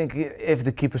thinking, if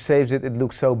the keeper saves it, it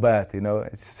looks so bad, you know.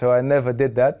 So I never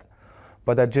did that,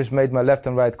 but I just made my left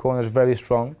and right corners very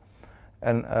strong.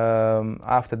 And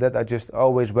after that, I just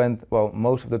always went, well,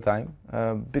 most of the time,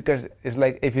 because it's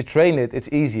like if you train it, it's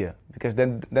easier, because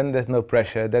then there's no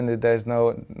pressure, then there's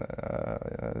no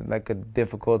like a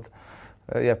difficult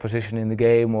position in the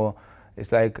game, or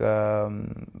it's like,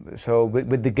 so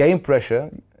with the game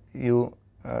pressure, you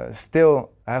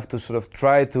still have to sort of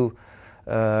try to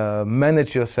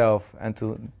manage yourself and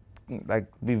to like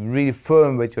be really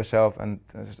firm with yourself and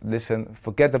listen,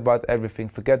 forget about everything,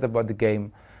 forget about the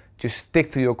game, just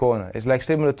stick to your corner. It's like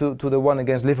similar to the one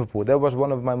against Liverpool. That was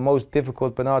one of my most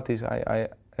difficult penalties I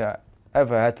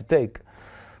ever had to take,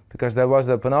 because there was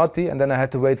the penalty and then I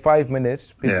had to wait 5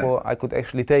 minutes before I could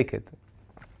actually take it.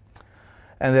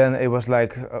 And then it was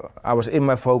like I was in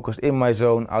my focus, in my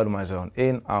zone, out of my zone,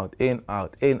 in, out, in,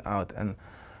 out, in, out. And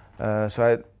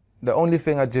the only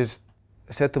thing I just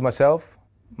said to myself,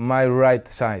 my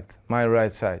right side, my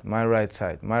right side, my right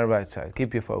side, my right side.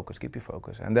 Keep your focus, keep your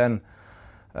focus. And then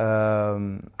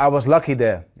I was lucky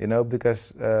there, you know,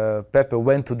 because Pepe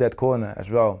went to that corner as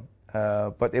well.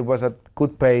 But it was at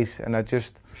good pace, and I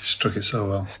just struck it so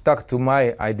well. Stuck to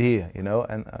my idea, you know,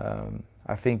 and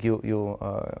I think you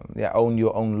own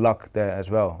your own luck there as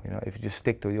well, you know, if you just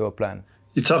stick to your plan.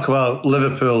 You talk about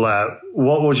Liverpool there.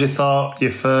 What was your thought,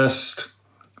 your first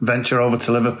venture over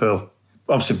to Liverpool?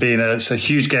 Obviously, it's a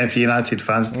huge game for United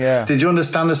fans. Yeah. Did you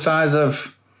understand the size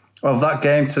of that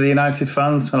game to the United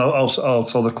fans and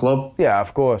also the club? Yeah,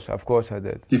 of course I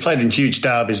did. You played in huge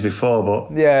derbies before,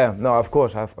 but of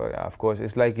course.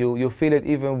 It's like you feel it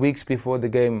even weeks before the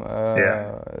game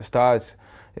starts.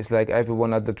 It's like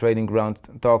everyone at the training ground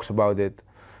talks about it.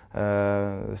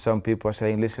 Some people are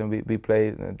saying, listen, we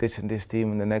play this and this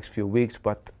team in the next few weeks,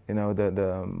 but you know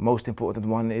the most important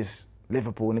one is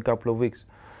Liverpool in a couple of weeks.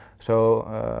 So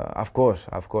of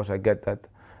course I get that.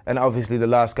 And obviously the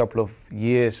last couple of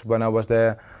years when I was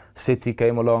there, City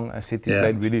came along and City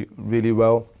played really, really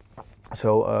well.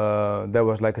 So there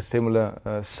was like a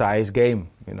similar size game,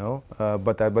 you know.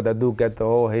 But I do get the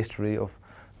whole history of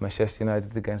Manchester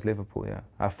United against Liverpool. Yeah,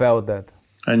 I felt that.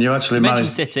 And you actually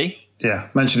mentioned City. Yeah,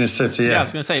 mentioning City. Yeah, I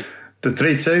was going to say the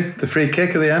 3-2, the free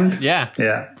kick at the end. Yeah.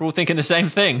 We're all thinking the same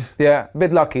thing. Yeah, a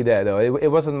bit lucky there though.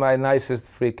 It wasn't my nicest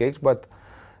free kicks, but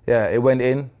yeah, it went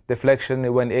in. Deflection, it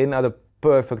went in at a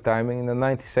perfect timing in the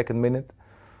 92nd minute.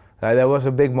 That was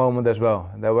a big moment as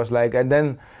well. That was like, and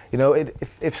then you know,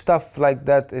 if stuff like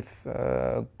that, if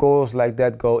goals like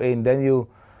that go in, then you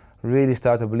really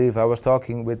start to believe. I was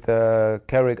talking with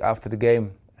Carrick after the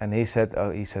game, and he said,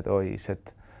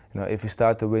 you know, if we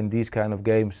start to win these kind of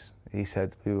games, he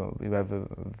said we have a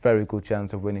very good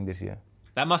chance of winning this year.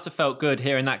 That must have felt good,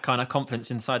 hearing that kind of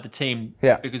confidence inside the team.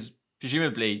 Yeah. Because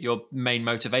presumably your main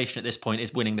motivation at this point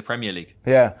is winning the Premier League.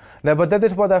 Yeah. No, but that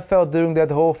is what I felt during that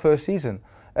whole first season.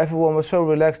 Everyone was so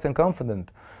relaxed and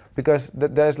confident, because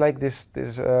there's like this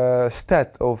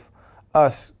stat of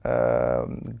us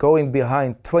going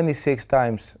behind 26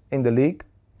 times in the league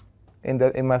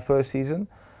in my first season.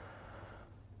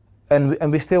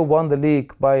 And we still won the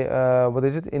league by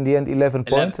in the end 11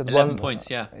 points. 11 points,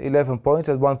 yeah. 11 points.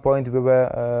 At one point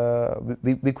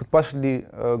we could possibly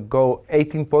go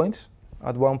 18 points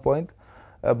at one point,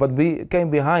 but we came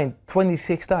behind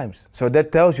 26 times. So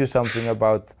that tells you something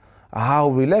about how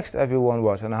relaxed everyone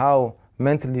was and how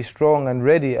mentally strong and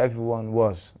ready everyone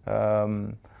was.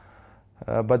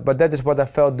 But that is what I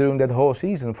felt during that whole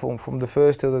season, from the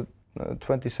first to the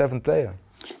 27th player.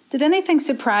 Did anything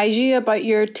surprise you about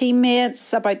your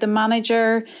teammates, about the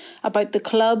manager, about the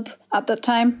club at that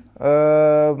time?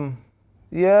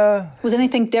 Yeah. Was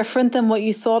anything different than what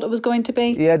you thought it was going to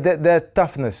be? Yeah, the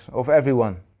toughness of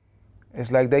everyone.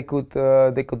 It's like they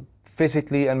could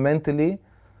physically and mentally.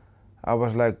 I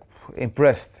was like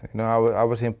impressed. You know, I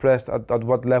was impressed at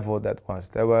what level that was.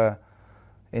 They were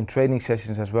in training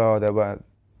sessions as well. They were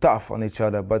tough on each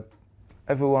other, but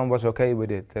everyone was okay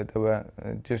with it. They were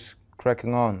just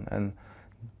cracking on and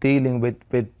dealing with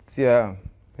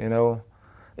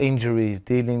injuries,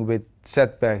 dealing with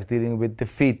setbacks, dealing with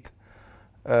defeat.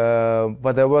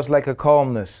 But there was like a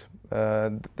calmness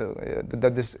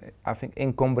that is, I think,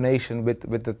 in combination with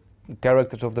the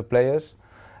characters of the players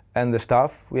and the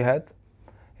staff we had.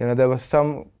 You know, there was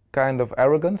some kind of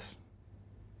arrogance,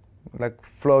 like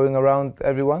flowing around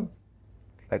everyone.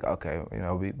 Like, okay, you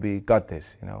know, we got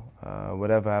this. You know,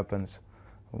 whatever happens,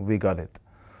 we got it.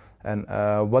 And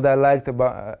what I liked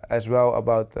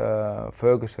about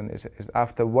Ferguson is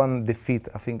after one defeat,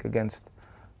 I think against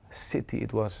City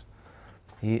it was,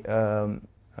 he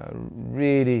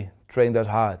really trained us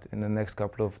hard in the next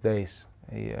couple of days.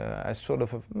 He as sort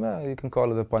of you can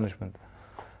call it a punishment.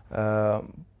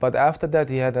 But after that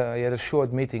he had a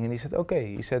short meeting and he said,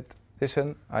 okay, he said,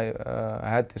 listen, I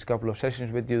had this couple of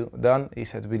sessions with you done. He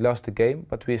said, we lost the game,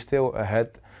 but we're still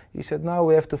ahead. He said, now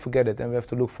we have to forget it and we have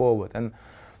to look forward. And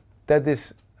that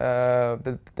is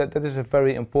that is a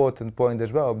very important point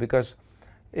as well, because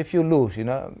if you lose,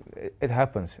 it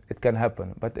happens, it can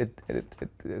happen, but it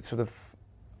sort of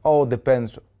all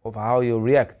depends of how you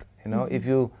react. If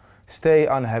you stay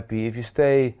unhappy, if you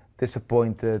stay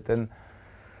disappointed,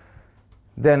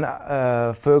 then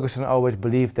Ferguson always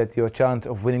believed that your chance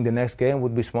of winning the next game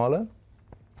would be smaller,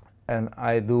 and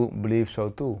I do believe so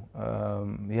too.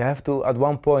 You have to, at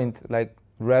one point, like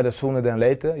rather sooner than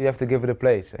later, you have to give it a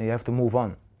place and you have to move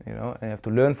on, and you have to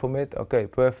learn from it. Okay,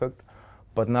 perfect,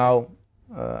 but now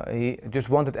he just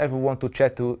wanted everyone to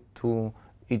chat to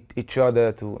each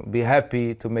other, to be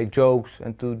happy, to make jokes,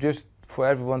 and to just for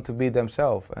everyone to be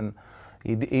themselves. And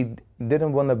he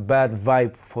didn't want a bad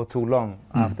vibe for too long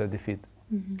after defeat.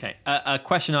 Mm-hmm. Okay, a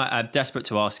question I'm desperate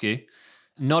to ask you,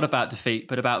 not about defeat,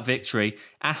 but about victory.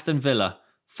 Aston Villa,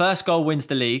 first goal wins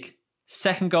the league,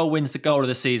 second goal wins the goal of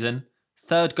the season,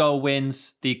 third goal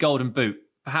wins the Golden Boot.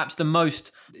 Perhaps the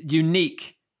most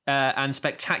unique and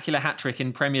spectacular hat-trick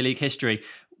in Premier League history.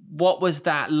 What was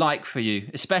that like for you?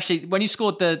 Especially when you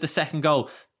scored the second goal,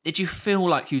 did you feel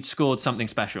like you'd scored something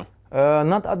special?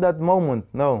 Not at that moment,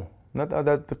 no. Not at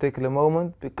that particular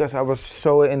moment, because I was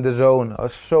so in the zone, I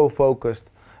was so focused,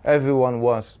 everyone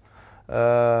was.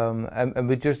 And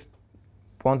we just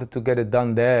wanted to get it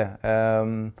done there.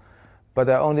 But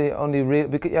I only really,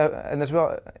 because, and as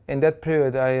well, in that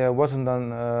period I wasn't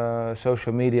on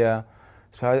social media,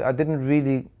 so I didn't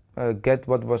really get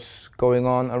what was going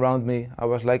on around me. I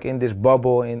was like in this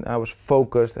bubble and I was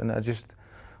focused and I just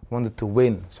wanted to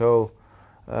win. So.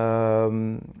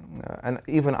 And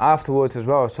even afterwards as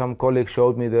well, some colleagues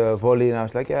showed me the volley and I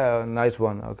was like, yeah, nice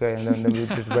one, okay. And then we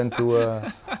just went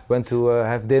to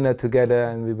have dinner together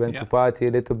and we went to party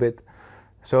a little bit.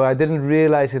 So I didn't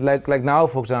realize it like now,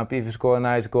 for example, if you score a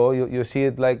nice goal, you see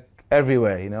it like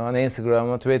everywhere, on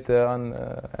Instagram, on Twitter, on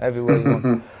everywhere you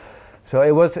want. So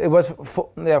it was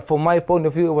from my point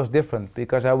of view, it was different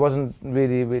because I wasn't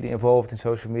really involved in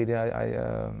social media.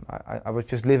 I was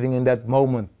just living in that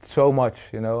moment so much,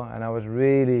 and I was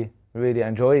really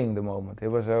enjoying the moment. It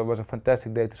was a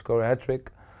fantastic day to score a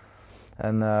hat-trick,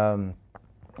 and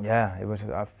it was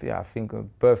I think a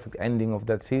perfect ending of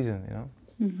that season,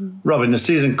 Mm-hmm. Robin, the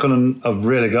season couldn't have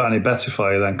really got any better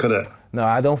for you then, could it? No,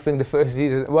 I don't think the first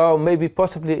season. Well, maybe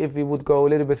possibly if we would go a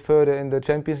little bit further in the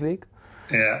Champions League.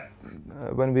 Yeah.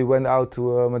 When we went out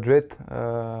to Madrid,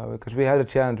 because we had a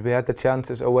chance, we had the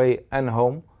chances away and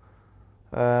home.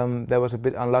 That was a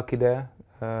bit unlucky there.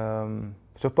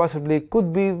 So possibly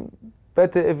could be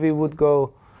better if we would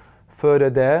go further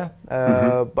there.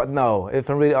 But no, if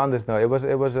I'm really honest, no, it was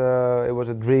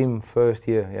a dream first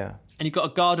year, yeah. And you got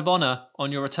a guard of honour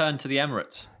on your return to the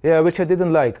Emirates. Yeah, which I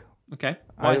didn't like. Okay,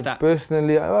 why is that?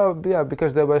 Personally,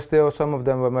 because there were still some of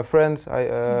them were my friends.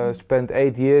 I spent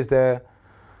 8 years there.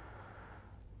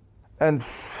 And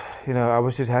I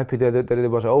was just happy that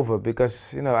it was over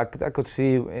because I could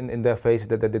see in their faces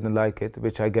that they didn't like it,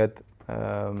 which I get.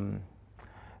 And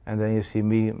then you see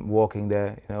me walking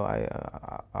there.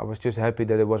 I was just happy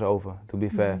that it was over. To be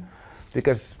fair,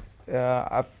 because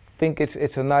I think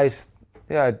it's a nice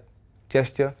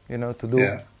gesture to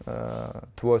do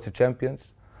towards the champions.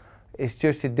 It's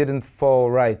just it didn't fall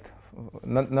right,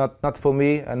 not for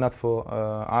me and not for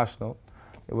Arsenal.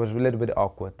 It was a little bit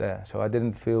awkward there, so I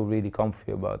didn't feel really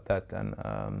comfy about that. And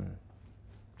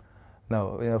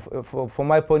no, from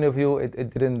my point of view,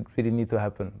 it didn't really need to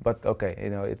happen. But okay,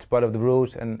 it's part of the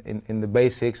rules, and in the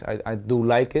basics, I do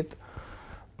like it,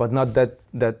 but not that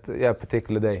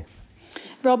particular day.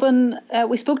 Robin,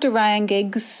 we spoke to Ryan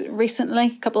Giggs recently,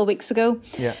 a couple of weeks ago.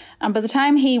 Yeah. And by the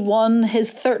time he won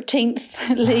his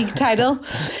 13th league title,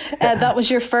 that was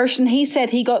your first. And he said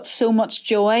he got so much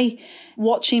joy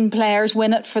watching players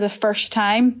win it for the first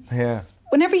time. Yeah.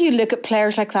 Whenever you look at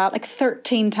players like that, like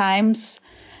 13 times,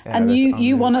 and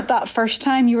you won it that first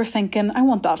time, you were thinking, I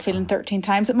want that feeling 13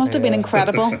 times. It must have been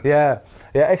incredible. Yeah.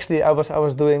 Actually, I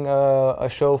was doing a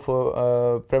show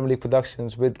for Premier League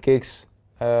Productions with Giggs.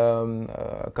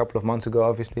 A couple of months ago,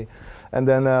 obviously, and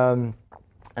then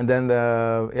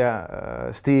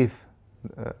Steve,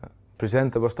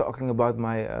 presenter, was talking about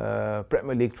my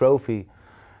Premier League trophy,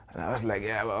 and I was like,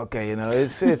 yeah, well, okay,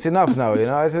 it's enough now,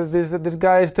 I said, this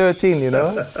guy is 13,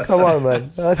 come on, man.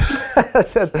 I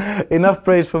said, enough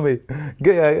praise for me.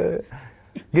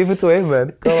 Give it to him,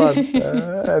 man. Come on.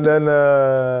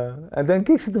 And then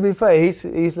Kicks, to be fair,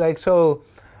 he's like so.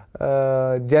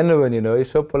 Genuine,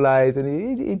 he's so polite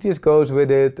and he just goes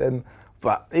with it,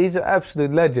 but he's an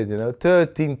absolute legend,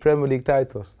 13 Premier League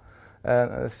titles.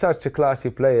 Such a classy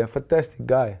player, fantastic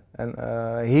guy, and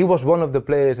he was one of the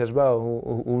players as well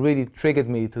who really triggered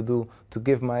me to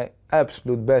give my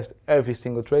absolute best every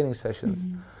single training sessions,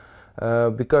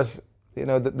 because you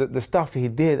know the stuff he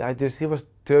did. He was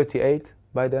 38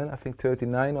 by then, I think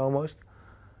 39 almost.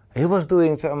 He was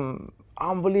doing some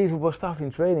unbelievable stuff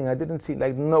in training. I didn't see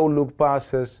like no look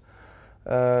passes,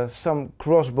 some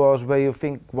cross balls where you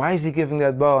think, why is he giving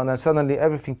that ball? And then suddenly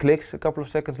everything clicks a couple of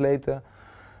seconds later.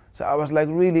 So I was like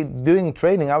really doing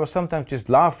training. I was sometimes just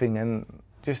laughing and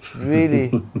just really,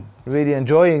 really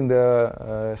enjoying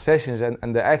the sessions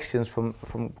and the actions from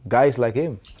guys like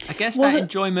him. I guess that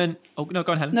enjoyment. Oh no,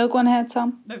 go on, Helen. No, go on ahead,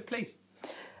 Sam. No, please.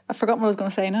 I've forgotten what I was going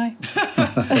to say now.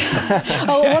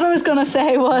 What I was going to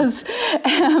say was,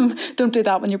 don't do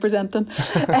that when you're presenting.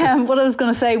 What I was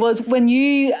going to say was, when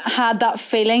you had that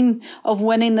feeling of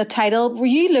winning the title, were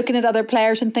you looking at other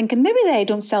players and thinking, maybe they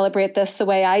don't celebrate this the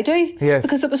way I do? Yes.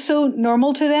 Because it was so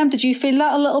normal to them. Did you feel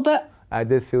that a little bit? I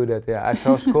did feel that, yeah. I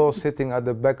saw Scholes sitting at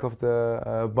the back of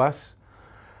the bus.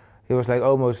 He was like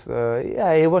almost,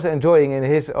 he was enjoying in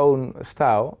his own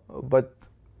style, but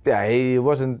yeah, he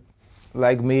wasn't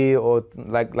like me or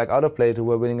like other players who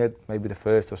were winning it maybe the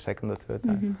first or second or third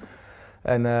time.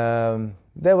 And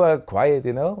they were quiet,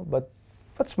 you know, but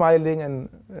smiling and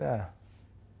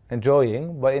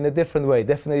enjoying, but in a different way,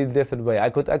 definitely a different way. I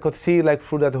could see like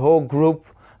through that whole group,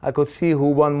 I could see who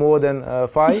won more than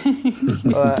 5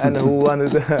 and who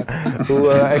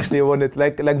actually won it.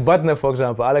 Like Butner, for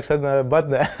example, Alexander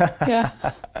Butner. Yeah.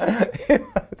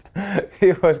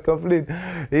 He was complete.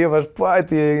 He was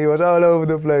partying. He was all over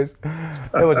the place.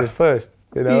 It was his first,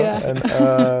 you know. Yeah. And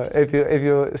if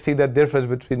you see that difference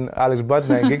between Alex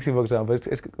Butner and Giggsy, for example,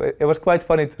 it was quite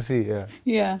funny to see. Yeah.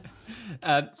 Yeah.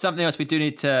 Something else we do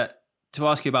need to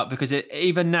ask you about, because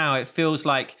even now it feels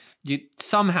like you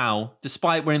somehow,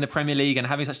 despite winning the Premier League and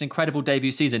having such an incredible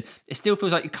debut season, it still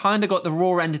feels like you kind of got the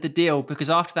raw end of the deal, because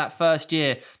after that first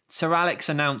year, Sir Alex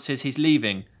announces he's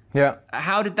leaving. Yeah.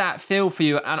 How did that feel for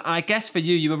you? And I guess for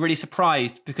you were really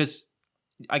surprised, because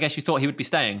I guess you thought he would be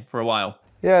staying for a while.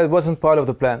 Yeah, it wasn't part of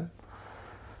the plan.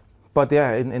 But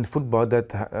yeah, in football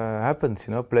that happens,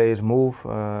 you know, players move,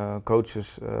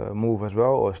 coaches move as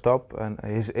well or stop. And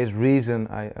his reason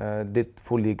I did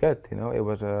fully get, you know, it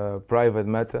was a private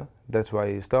matter. That's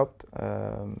why he stopped.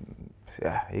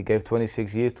 He gave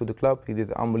 26 years to the club. He did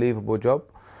an unbelievable job.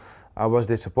 I was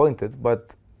disappointed,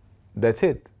 but that's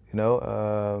it. You know,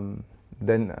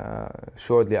 then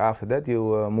shortly after that,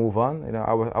 you move on. You know,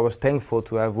 I was thankful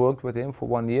to have worked with him for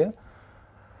 1 year,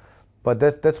 but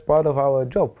that's part of our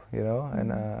job, you know.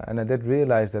 And I did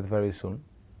realize that very soon.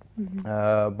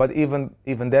 But even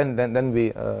then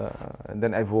we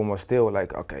then everyone was still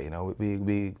like, okay, you know,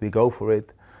 we go for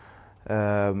it.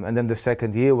 And then the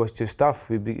second year was just tough.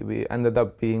 We ended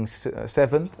up being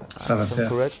seventh. Seventh, yeah.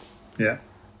 Correct. Yeah.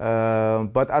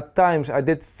 But at times I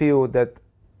did feel that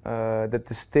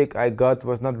the stick I got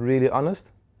was not really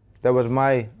honest. That was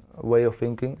my way of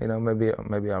thinking. You know, maybe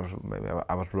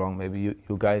I was wrong. Maybe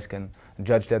you guys can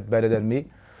judge that better than me.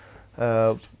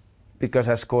 Because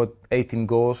I scored 18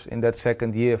 goals in that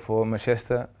second year for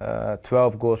Manchester,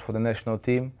 12 goals for the national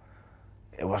team.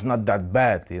 It was not that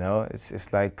bad, you know.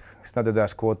 It's not that I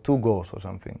scored 2 goals or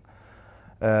something.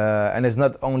 And it's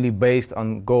not only based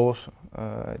on goals.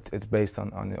 It's based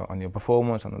on your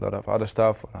performance, on a lot of other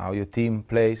stuff, on how your team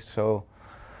plays. So,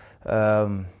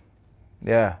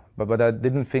 but I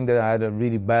didn't think that I had a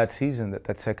really bad season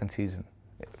that second season.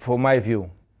 For my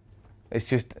view, it's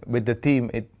just with the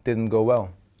team it didn't go well.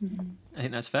 I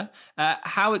think that's fair.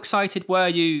 How excited were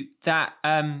you that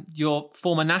your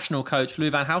former national coach Louis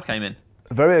van Gaal came in?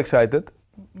 Very excited.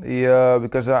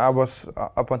 Because I was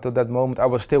up until that moment I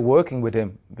was still working with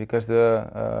him because the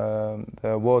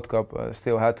World Cup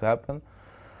still had to happen,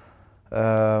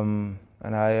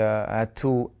 and I had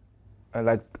to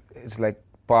it's like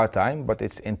part-time, but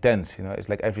it's intense, you know. It's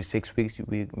like every 6 weeks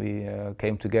we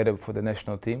came together for the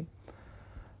national team,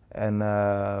 and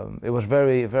it was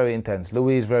very, very intense.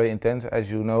 Louis is very intense, as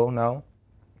you know now.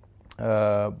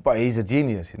 But he's a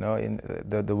genius, you know, in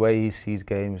the way he sees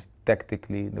games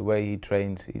tactically, the way he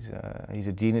trains. He's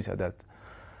a genius at that.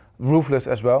 Ruthless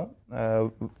as well,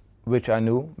 which I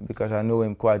knew because I knew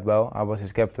him quite well. I was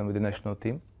his captain with the national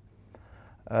team.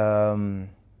 That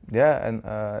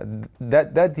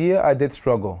year I did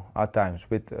struggle at times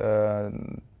with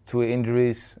 2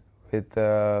 injuries. With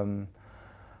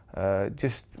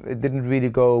just it didn't really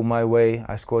go my way.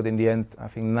 I scored in the end, I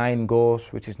think 9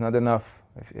 goals, which is not enough.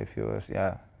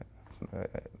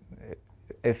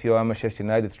 If you're a Manchester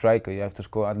United striker, you have to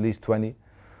score at least 20.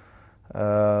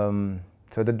 So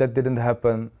that didn't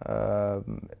happen.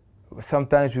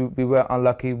 sometimes we were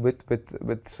unlucky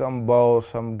with some balls,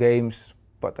 some games,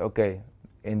 but okay,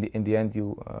 in the end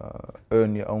you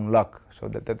earn your own luck, so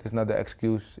that is not the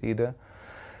excuse either.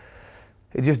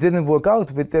 It just didn't work out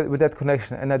with that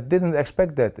connection, and I didn't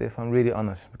expect that, if I'm really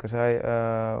honest, because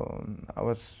I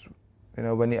was,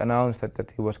 when he announced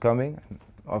that he was coming,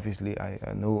 obviously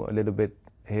I knew a little bit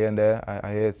here and there.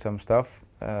 I heard some stuff.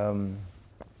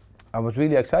 I was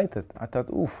really excited. I thought,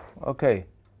 oof, okay,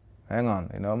 hang on,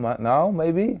 now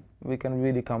maybe we can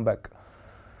really come back.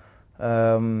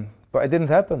 But it didn't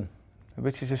happen,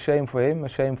 which is a shame for him, a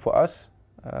shame for us.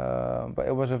 But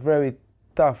it was a very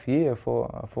tough year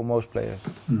for most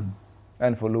players,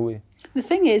 and for Louis. The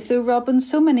thing is, though, Robin,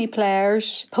 so many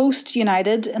players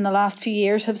post-United in the last few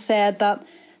years have said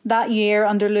that year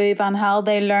under Louis van Gaal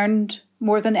they learned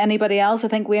more than anybody else. I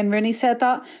think Wayne Rooney said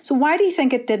that. So why do you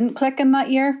think it didn't click in that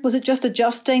year? Was it just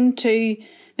adjusting to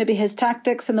maybe his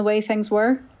tactics and the way things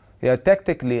were? Yeah,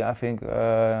 tactically, I think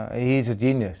he's a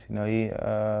genius. He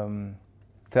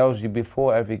tells you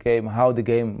before every game how the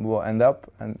game will end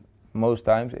up, and most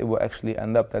times it will actually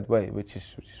end up that way, which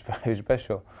is very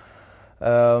special.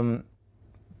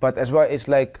 But as well, it's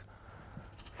like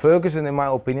Ferguson, in my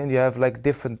opinion, you have like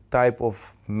different type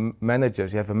of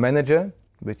managers. You have a manager,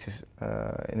 which is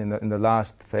in the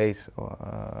last phase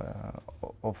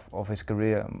of his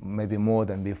career, maybe more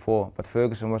than before. But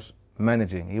Ferguson was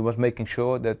managing. He was making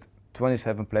sure that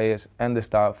 27 players and the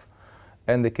staff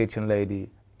and the kitchen lady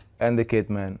and the kit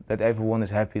man, that everyone is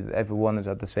happy, that everyone is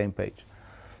at the same page.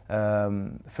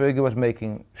 Fergie was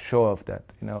making sure of that,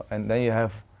 and then you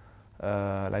have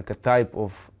like a type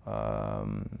of,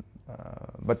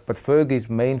 but Fergie's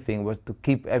main thing was to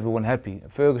keep everyone happy.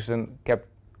 Ferguson kept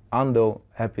Ando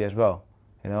happy as well.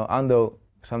 Ando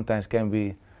sometimes can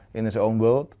be in his own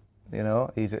world.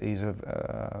 He's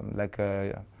like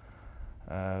a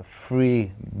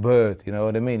free bird. You know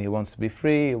what I mean? He wants to be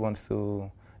free. He wants to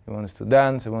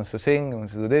dance. He wants to sing. He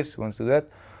wants to do this. He wants to do that,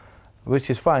 which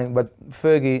is fine. But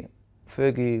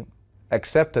Fergie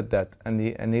accepted that, and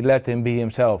he let him be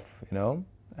himself.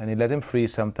 And he let him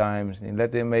freeze sometimes. And he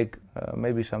let him make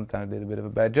maybe sometimes a little bit of a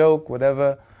bad joke,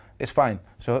 whatever. It's fine.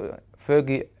 So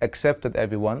Fergie accepted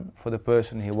everyone for the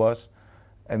person he was,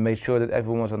 and made sure that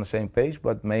everyone was on the same page.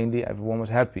 But mainly everyone was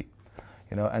happy.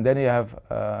 And then you have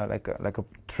like a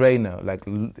trainer, like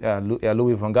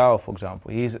Louis van Gaal, for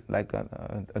example. He's like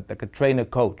a trainer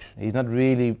coach. He's not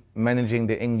really managing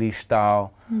the English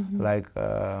style. Like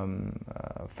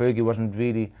Fergie wasn't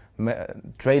really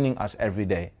training us every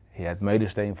day. He had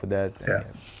Medestein for that, and he had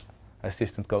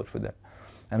assistant coach for that.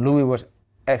 And Louis was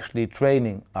actually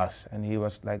training us, and he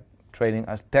was like training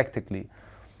us tactically.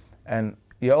 And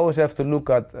you always have to look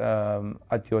at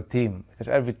your team, because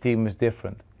every team is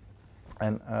different.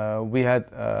 And we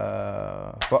had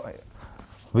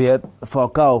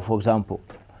Falcao, for example.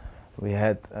 We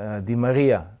had Di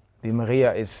Maria. Di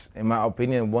Maria is, in my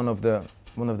opinion, one of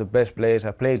the best players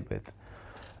I played with.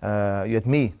 You had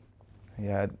me. You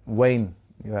had Wayne.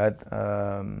 You had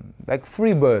like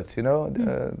free birds,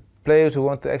 players who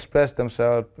want to express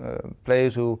themselves,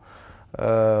 players who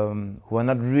are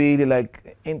not really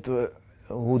like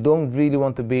who don't really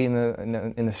want to be in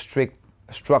a strict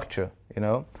structure,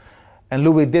 And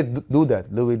Louis did do that.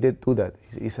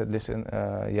 He said, listen,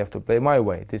 you have to play my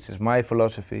way. This is my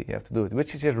philosophy. You have to do it,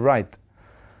 which is just right.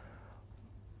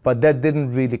 But that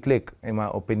didn't really click, in my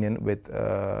opinion, with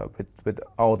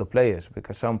all the players,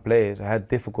 because some players had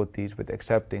difficulties with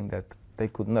accepting that they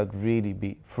could not really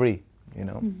be free,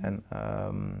 And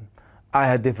I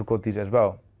had difficulties as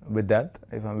well with that,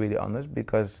 if I'm really honest,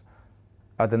 because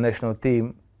at the national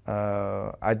team,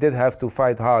 I did have to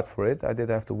fight hard for it. I did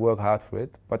have to work hard for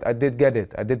it, but I did get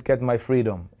it. I did get my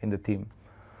freedom in the team,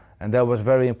 and that was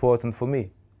very important for me.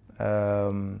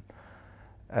 And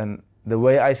the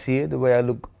way I see it, the way I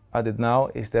look at it now,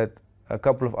 is that a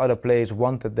couple of other players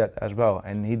wanted that as well,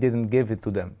 and he didn't give it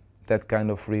to them, that kind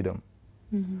of freedom.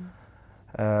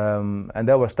 And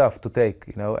that was tough to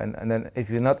take, And then if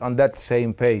you're not on that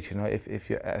same page, if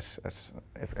you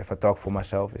if I talk for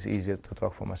myself, it's easier to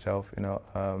talk for myself,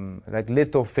 like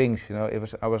little things,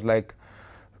 I was like,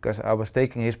 because I was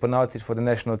taking his penalties for the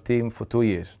national team for 2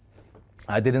 years.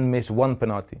 I didn't miss one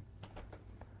penalty.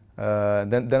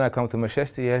 Then I come to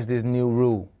Manchester. He has this new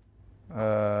rule,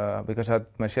 because at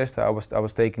Manchester I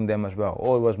was taking them as well.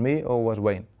 Or it was me, or it was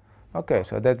Wayne. Okay,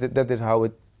 so that is how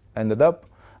it ended up.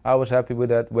 I was happy with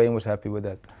that. Wayne was happy with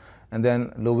that. And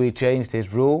then Louis changed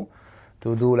his rule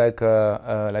to do like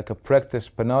a practice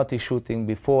penalty shooting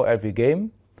before every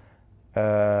game.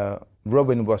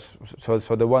 Robin was so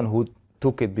the one who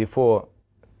took it before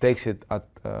takes it at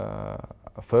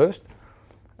first.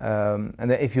 And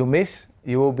then if you miss,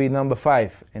 you will be number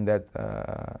 5 in that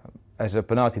as a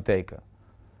penalty taker.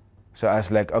 So I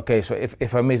was like, okay, so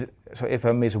if I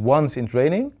miss once in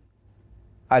training,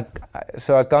 I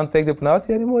can't take the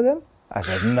penalty anymore then? I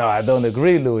said, no, I don't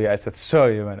agree, Louis. I said,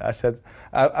 sorry, man. I said,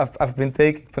 I've been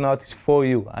taking penalties for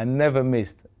you. I never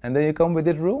missed. And then you come with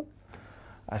this rule?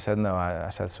 I said, no. I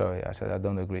said, sorry. I said, I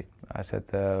don't agree. I said,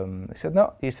 he said,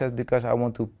 no. He said, because I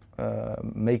want to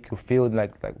make you feel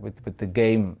like with the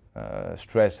game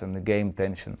stress and the game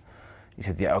tension. He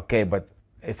said, yeah, okay, but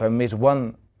if I miss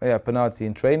one penalty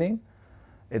in training,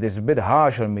 it is a bit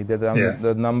harsh on me that I'm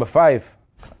the number 5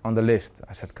 on the list.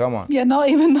 I said, come on. Yeah, not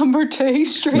even number 2,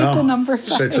 straight to number 5.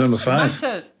 Straight to number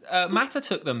 5. Mata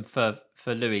took them for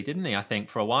Louis, didn't he? I think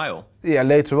for a while. Yeah,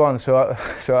 later on. So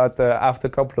after a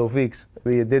couple of weeks,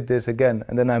 we did this again,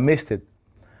 and then I missed it.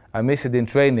 I missed it in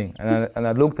training, and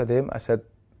I looked at him. I said,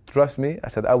 trust me. I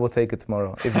said, I will take it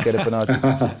tomorrow if you get a penalty.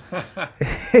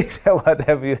 He said,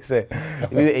 whatever you say.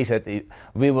 He said,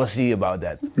 we will see about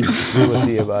that. We will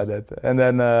see about that. And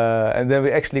then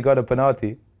we actually got a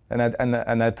penalty, and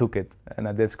I took it, and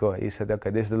I did score. He said, okay,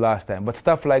 this is the last time. But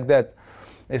stuff like that,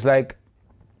 it's like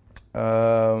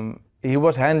he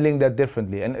was handling that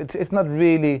differently, and it's not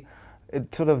really.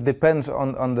 It sort of depends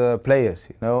on the players,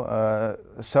 you know.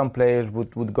 Some players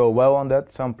would go well on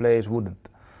that, some players wouldn't.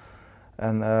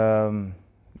 And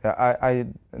I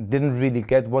didn't really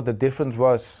get what the difference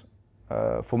was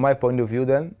from my point of view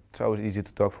then. So it was easy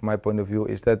to talk from my point of view,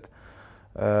 is that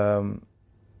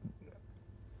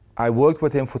I worked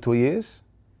with him for 2 years,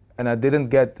 and I didn't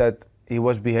get that he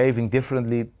was behaving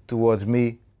differently towards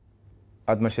me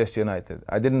at Manchester United.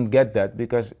 I didn't get that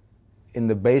because in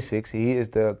the basics, he is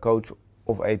the coach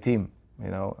of a team. You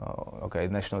know, okay,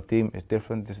 national team is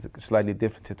different. It's a slightly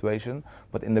different situation,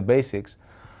 but in the basics,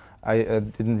 I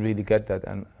didn't really get that.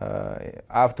 And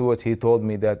afterwards, he told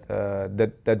me that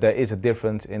that there is a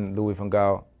difference in Louis van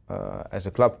Gaal as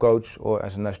a club coach or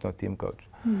as a national team coach.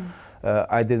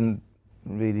 I didn't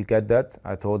really get that.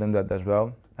 I told him that as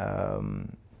well.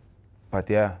 But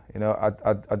yeah, you know,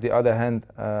 at the other hand,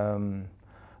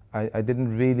 I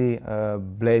didn't really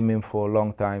blame him for a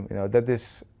long time. You know, that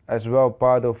is as well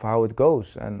part of how it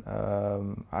goes. And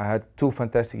I had 2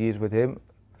 fantastic years with him.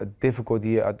 A difficult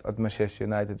year at Manchester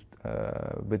United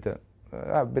with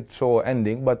a bit sore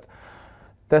ending, but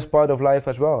that's part of life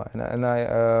as well. And I,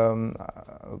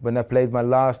 when I played my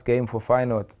last game for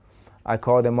Feyenoord, I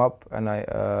called him up and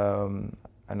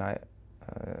I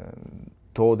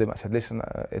told him, I said, listen,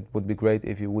 it would be great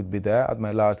if you would be there at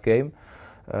my last game.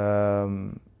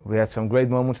 We had some great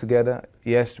moments together.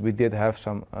 Yes, we did have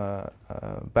some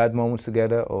bad moments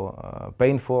together or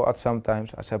painful at some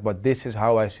times. I said, but this is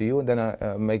how I see you. And then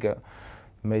I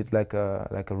made like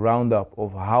a roundup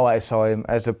of how I saw him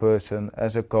as a person,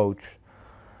 as a coach.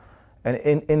 And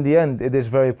in the end, it is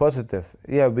very positive.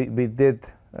 Yeah, we did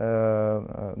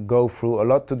go through a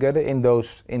lot together in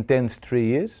those intense 3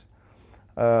 years.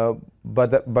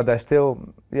 But I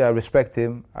still respect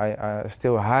him. I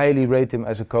still highly rate him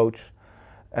as a coach.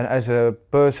 And as a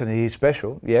person, he's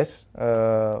special, yes.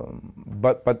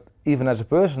 But even as a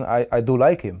person, I do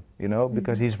like him, you know,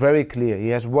 because he's very clear. He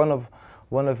has one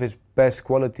of his best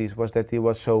qualities was that he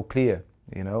was so clear,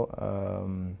 you know.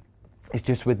 It's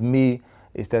just with me,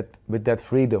 is that with that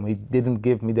freedom, he didn't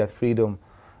give me that freedom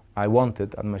I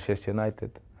wanted at Manchester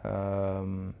United.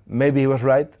 Maybe he was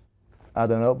right, I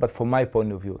don't know. But from my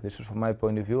point of view, this is from my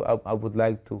point of view, I would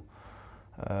like to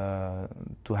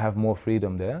have more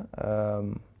freedom there.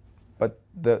 But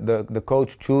the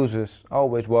coach chooses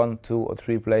always 1, 2 or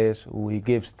 3 players who he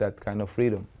gives that kind of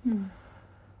freedom.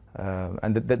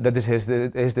 And that is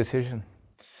his decision.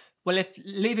 Well, if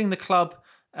leaving the club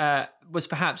was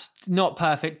perhaps not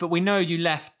perfect, but we know you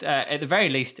left at the very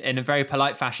least in a very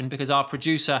polite fashion, because our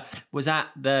producer was at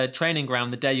the training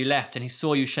ground the day you left and he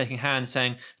saw you shaking hands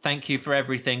saying thank you for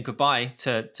everything, goodbye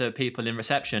to people in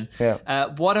reception. Yeah.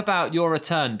 What about your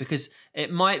return? Because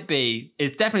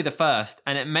it's definitely the first,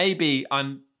 and it may be,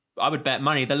 I would bet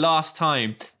money, the last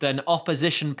time that an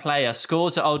opposition player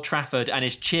scores at Old Trafford and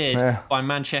is cheered by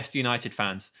Manchester United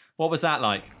fans. What was that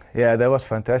like? Yeah, that was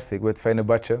fantastic with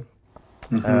Fenerbahce.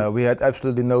 We had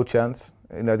absolutely no chance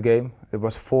in that game. It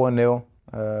was 4-0,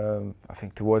 I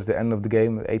think towards the end of the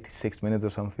game, 86th minute or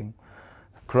something.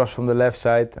 Cross from the left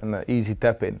side and an easy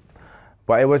tap in.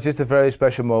 But it was just a very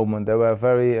special moment. They were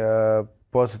very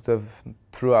positive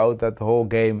throughout that whole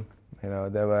game. You know,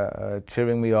 they were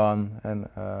cheering me on, and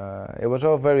it was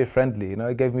all very friendly. You know,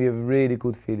 it gave me a really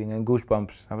good feeling and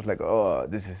goosebumps. I was like, oh,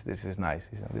 this is nice.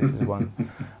 You know, this is one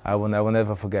I will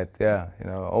never forget. Yeah, you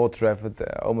know, Old Trafford,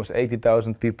 almost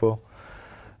 80,000 people.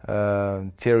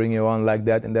 cheering you on like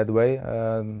that in that way.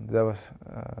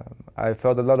 I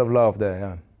felt a lot of love there.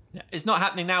 Yeah. Yeah, it's not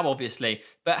happening now, obviously.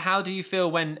 But how do you feel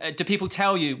when? Do people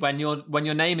tell you when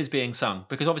your name is being sung?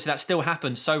 Because obviously that still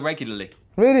happens so regularly.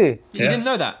 Really? You didn't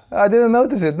know that? I didn't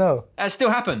notice it. No. It still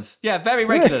happens. Yeah, very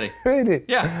regularly. Really?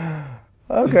 Yeah.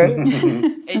 Okay.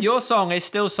 Your song is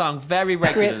still sung very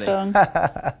regularly. Great song.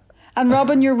 And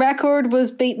Robin, your record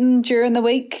was beaten during the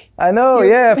week. I know.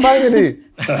 Yeah, finally.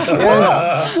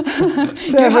 Yes.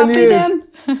 7 Happy years. then?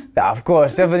 Yeah, of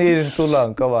course. 7 years is too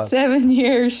long. Come on. 7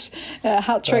 years,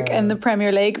 hat-trick in the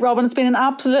Premier League. Robin, it's been an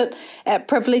absolute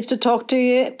privilege to talk to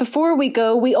you. Before we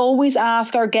go, we always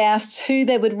ask our guests who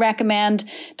they would recommend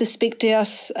to speak to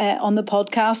us on the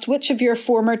podcast. Which of your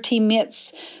former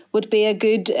teammates would be a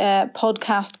good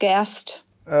podcast guest?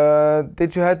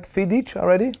 Did you have Vidic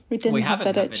already? We didn't have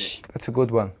haven't had Vidic. That's a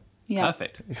good one. Yeah,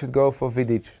 Perfect. You should go for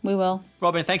Vidic. we will.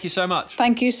 Robin, thank you so much.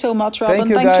 Thank you so much, Robin. Thank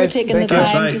you, Thanks guys. for taking Thank the you.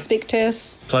 time Thanks, to mate. speak to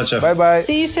us. Pleasure. Bye bye.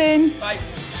 See you soon. Bye.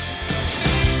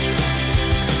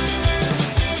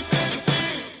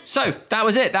 So that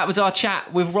was it. That was our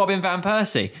chat with Robin van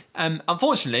Persie.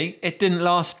 Unfortunately, it didn't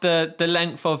last the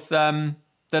length of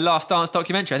the Last Dance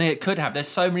documentary. I think it could have. There's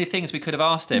so many things we could have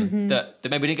asked him that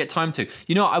maybe we didn't get time to.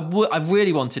 You know what I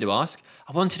really wanted to ask?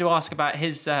 I wanted to ask about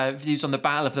his views on the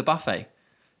Battle of the Buffet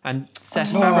and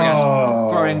Cesc Fabregas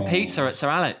throwing pizza at Sir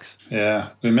Alex. Yeah,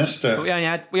 we missed it. But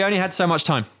we only had so much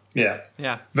time. Yeah.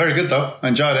 Yeah, Very good, though. I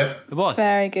enjoyed it. it was.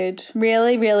 Very good.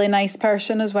 Really, really nice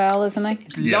person as well, isn't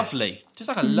he? Lovely. Just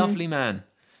like a lovely man.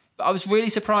 But I was really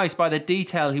surprised by the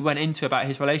detail he went into about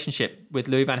his relationship with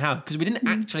Louis van Gaal, because we didn't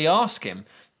actually ask him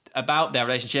about their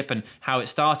relationship and how it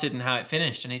started and how it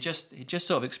finished, and he just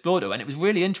sort of explored it, and it was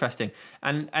really interesting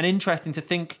and interesting to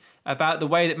think about the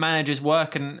way that managers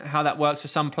work and how that works for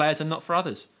some players and not for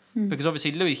others, because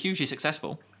obviously Louis hugely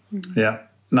successful. Yeah.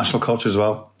 National coach as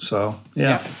well. So,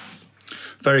 yeah.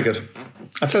 Very good.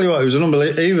 I tell you what, he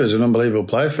was an unbelievable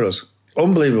player for us.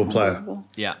 Unbelievable player.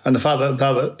 Yeah. And the fact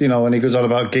that you know, when he goes on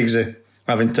about Giggsy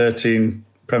having 13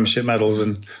 Premiership medals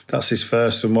and that's his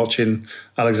first, and watching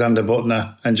Alexander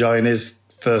Butner enjoying his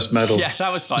first medal. Yeah,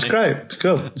 that was funny. It's great. It's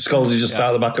cool. Scholesy just sat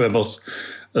at the back of the bus,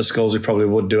 as Scholesy probably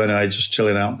would do anyway, just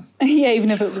chilling out. Yeah,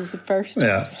 even if it was the first.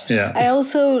 Yeah, yeah. I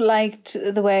also liked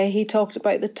the way he talked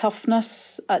about the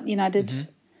toughness at United.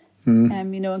 You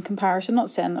know, in comparison,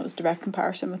 not saying that was direct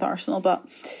comparison with Arsenal, but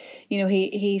you know,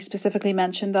 he specifically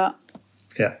mentioned that.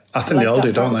 Yeah, I think they all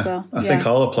do, don't they? Well. I think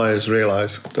all the players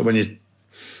realise that when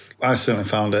I certainly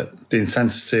found it, the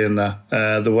intensity and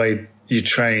the way you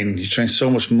train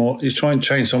so much more, you try and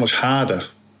train so much harder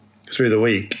through the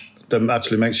week that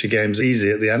actually makes your games easy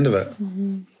at the end of it.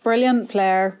 Brilliant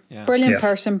player, brilliant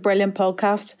person, brilliant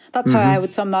podcast. That's how I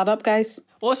would sum that up, guys.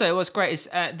 Also, what's great is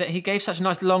that he gave such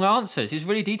nice long answers. He was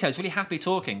really detailed. He was really happy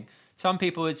talking. Some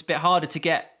people, it's a bit harder to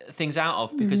get things out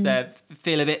of because they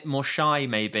feel a bit more shy,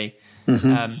 maybe.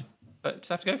 But just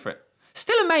have to go for it.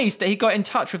 Still amazed that he got in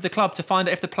touch with the club to find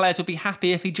out if the players would be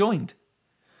happy if he joined.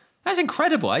 That's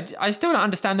incredible. I still don't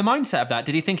understand the mindset of that.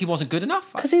 Did he think he wasn't good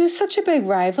enough? Because he was such a big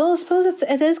rival. I suppose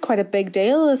it is quite a big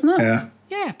deal, isn't it? Yeah.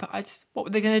 Yeah, but what were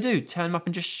they going to do? Turn him up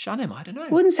and just shun him? I don't know. I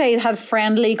wouldn't say he'd had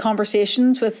friendly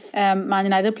conversations with Man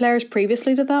United players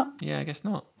previously to that. Yeah, I guess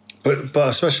not. But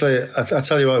especially, I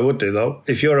tell you what it would do, though.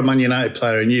 If you're a Man United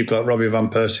player and you've got Robbie van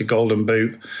Persie, Golden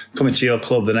Boot, coming to your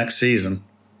club the next season,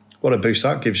 what a boost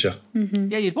that gives you.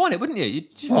 Yeah, you'd want it, wouldn't you?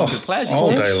 You'd just want good players.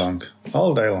 All day long.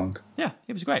 All day long. Yeah,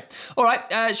 it was great. All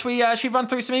right, should we run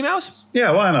through some emails?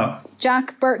 Yeah, why not?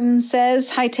 Jack Burton says,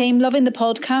 "Hi team, loving the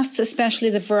podcasts, especially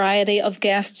the variety of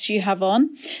guests you have on.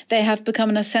 They have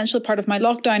become an essential part of my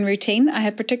lockdown routine. I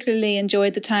have particularly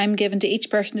enjoyed the time given to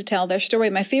each person to tell their story.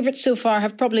 My favourites so far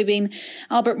have probably been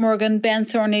Albert Morgan, Ben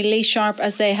Thornley, Lee Sharp,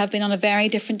 as they have been on a very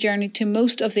different journey to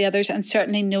most of the others and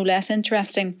certainly no less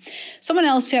interesting. Someone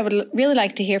else who I would really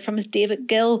like to hear from is David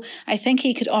Gill. I think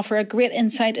he could offer a great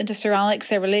insight into Sir Alex,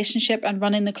 their relationship and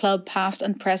running the club past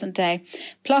and present day.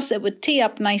 Plus it would tee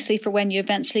up nicely for when you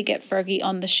eventually get Fergie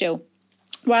on the show.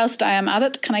 Whilst I am at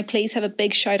it, can I please have a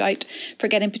big shout out for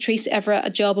getting Patrice Evra a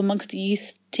job amongst the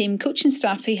youth team coaching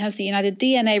staff? He has the United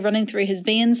DNA running through his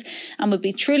veins and would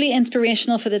be truly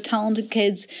inspirational for the talented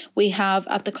kids we have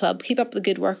at the club. Keep up the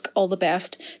good work. All the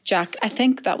best, Jack." I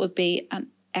think that would be an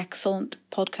excellent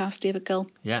podcast, David Gill.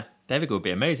 Yeah, David Gill would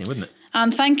be amazing, wouldn't it?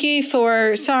 And thank you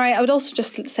I would also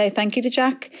just say thank you to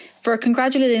Jack for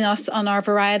congratulating us on our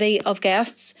variety of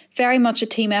guests. Very much a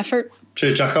team effort.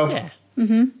 Cheers, Jacko. Yeah.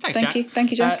 Thank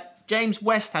you, Jack. James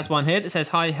West has one here that says,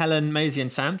 "Hi Helen, Maisie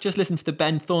and Sam. Just listened to the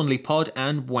Ben Thornley pod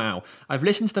and wow. I've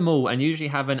listened to them all and usually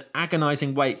have an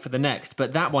agonising wait for the next,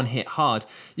 but that one hit hard.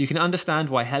 You can understand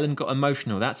why Helen got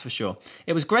emotional, that's for sure.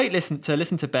 It was great to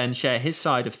listen to Ben share his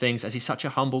side of things as he's such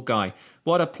a humble guy.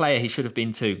 What a player he should have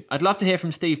been too. I'd love to hear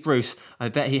from Steve Bruce. I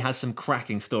bet he has some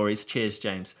cracking stories. Cheers,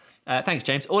 James." Thanks,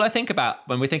 James. All I think about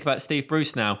when we think about Steve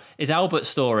Bruce now is Albert's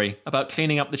story about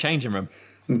cleaning up the changing room.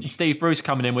 And Steve Bruce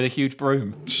coming in with a huge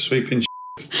broom. Sweeping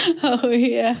Oh,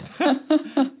 yeah.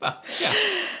 Well, yeah.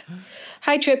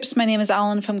 Hi, Trips. My name is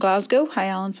Alan from Glasgow. Hi,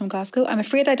 Alan from Glasgow. I'm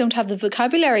afraid I don't have the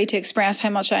vocabulary to express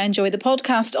how much I enjoy the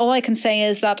podcast. All I can say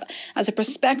is that as a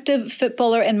prospective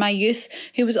footballer in my youth,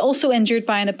 who was also injured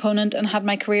by an opponent and had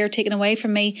my career taken away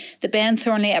from me, the Ben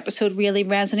Thornley episode really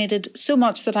resonated so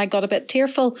much that I got a bit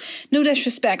tearful. No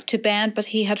disrespect to Ben, but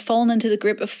he had fallen into the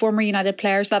group of former United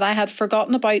players that I had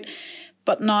forgotten about,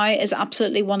 but now is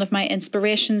absolutely one of my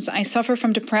inspirations. I suffer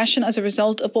from depression as a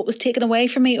result of what was taken away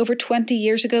from me over 20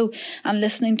 years ago, and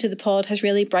listening to the pod has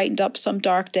really brightened up some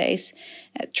dark days.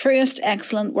 Truest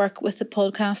excellent work with the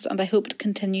podcast, and I hope it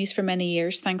continues for many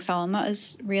years. Thanks, Alan. That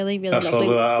is really, really lovely.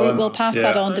 We'll pass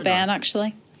that on to Ben,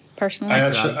 actually, personally.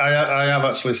 I have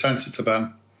actually sent it to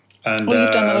Ben. And,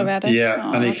 you've done it already?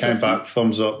 Yeah, and he came back,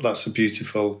 thumbs up. That's a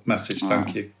beautiful message.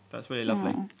 Thank you. That's really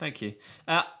lovely. Thank you.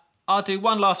 I'll do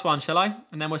one last one, shall I?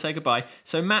 And then we'll say goodbye.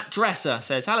 So Matt Dresser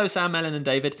says, "Hello, Sam, Ellen and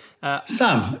David."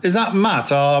 Sam, is that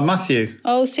Matt or Matthew?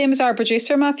 Oh, same as our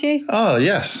producer, Matthew. Oh,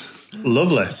 yes.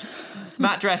 Lovely.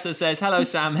 Matt Dresser says, "Hello,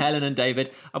 Sam, Helen and David.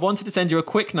 I wanted to send you a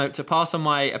quick note to pass on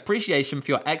my appreciation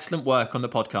for your excellent work on the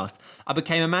podcast. I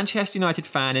became a Manchester United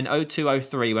fan in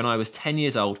 02-03 when I was 10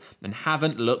 years old and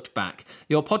haven't looked back.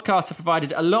 Your podcast has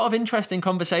provided a lot of interesting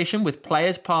conversation with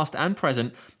players past and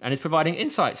present and is providing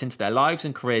insights into their lives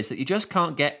and careers that you just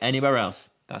can't get anywhere else."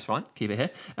 That's right, keep it here.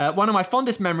 "One of my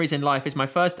fondest memories in life is my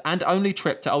first and only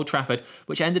trip to Old Trafford,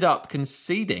 which ended up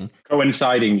conceding.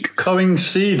 Coinciding.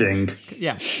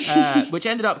 Yeah, which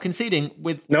ended up conceding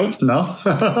with... No.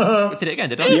 Did it again,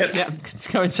 did I? Yep. Yeah,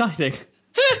 coinciding.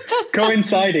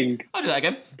 Coinciding. I'll do that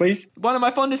again. Please. "One of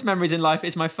my fondest memories in life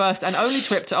is my first and only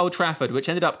trip to Old Trafford, which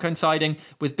ended up coinciding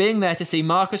with being there to see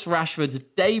Marcus Rashford's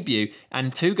debut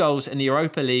and 2 goals in the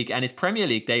Europa League and his Premier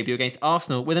League debut against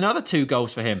Arsenal with another 2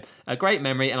 goals for him. A great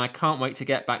memory, and I can't wait to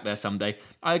get back there someday.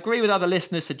 I agree with other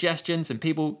listeners' suggestions, and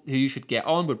people who you should get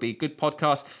on would be a good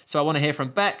podcast. So I want to hear from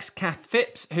Bex, Kath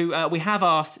Phipps, who we have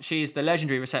asked. She's the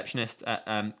legendary receptionist at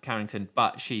Carrington,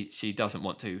 but she doesn't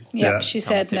want to. Yeah, she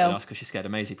said no because she's scared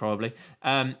of Maisie, probably.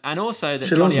 And also that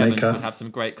She Johnny loves Evans Mika. would have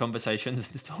some great conversations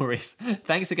and stories.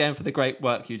 Thanks again for the great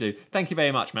work you do. Thank you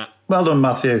very much, Matt. Well done,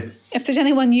 Matthew. If there's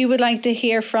anyone you would like to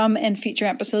hear from in future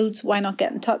episodes, why not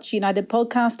get in touch?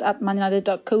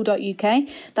 unitedpodcast@manunited.co.uk.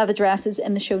 That address is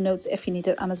in the show notes if you need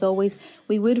it. And as always,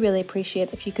 we would really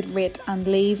appreciate if you could rate and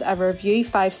leave a review,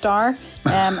 5-star,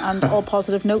 and all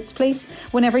positive notes, please.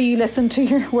 Wherever you listen to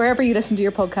your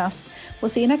podcasts. We'll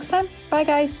see you next time. Bye,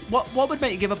 guys. What would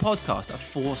make you give a podcast a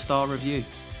 4-star review?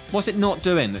 What's it not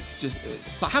doing that's just...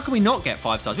 Like, how can we not get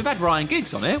 5 stars? We've had Ryan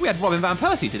Giggs on here. We had Robin van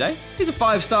Persie today. These are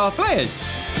 5-star players.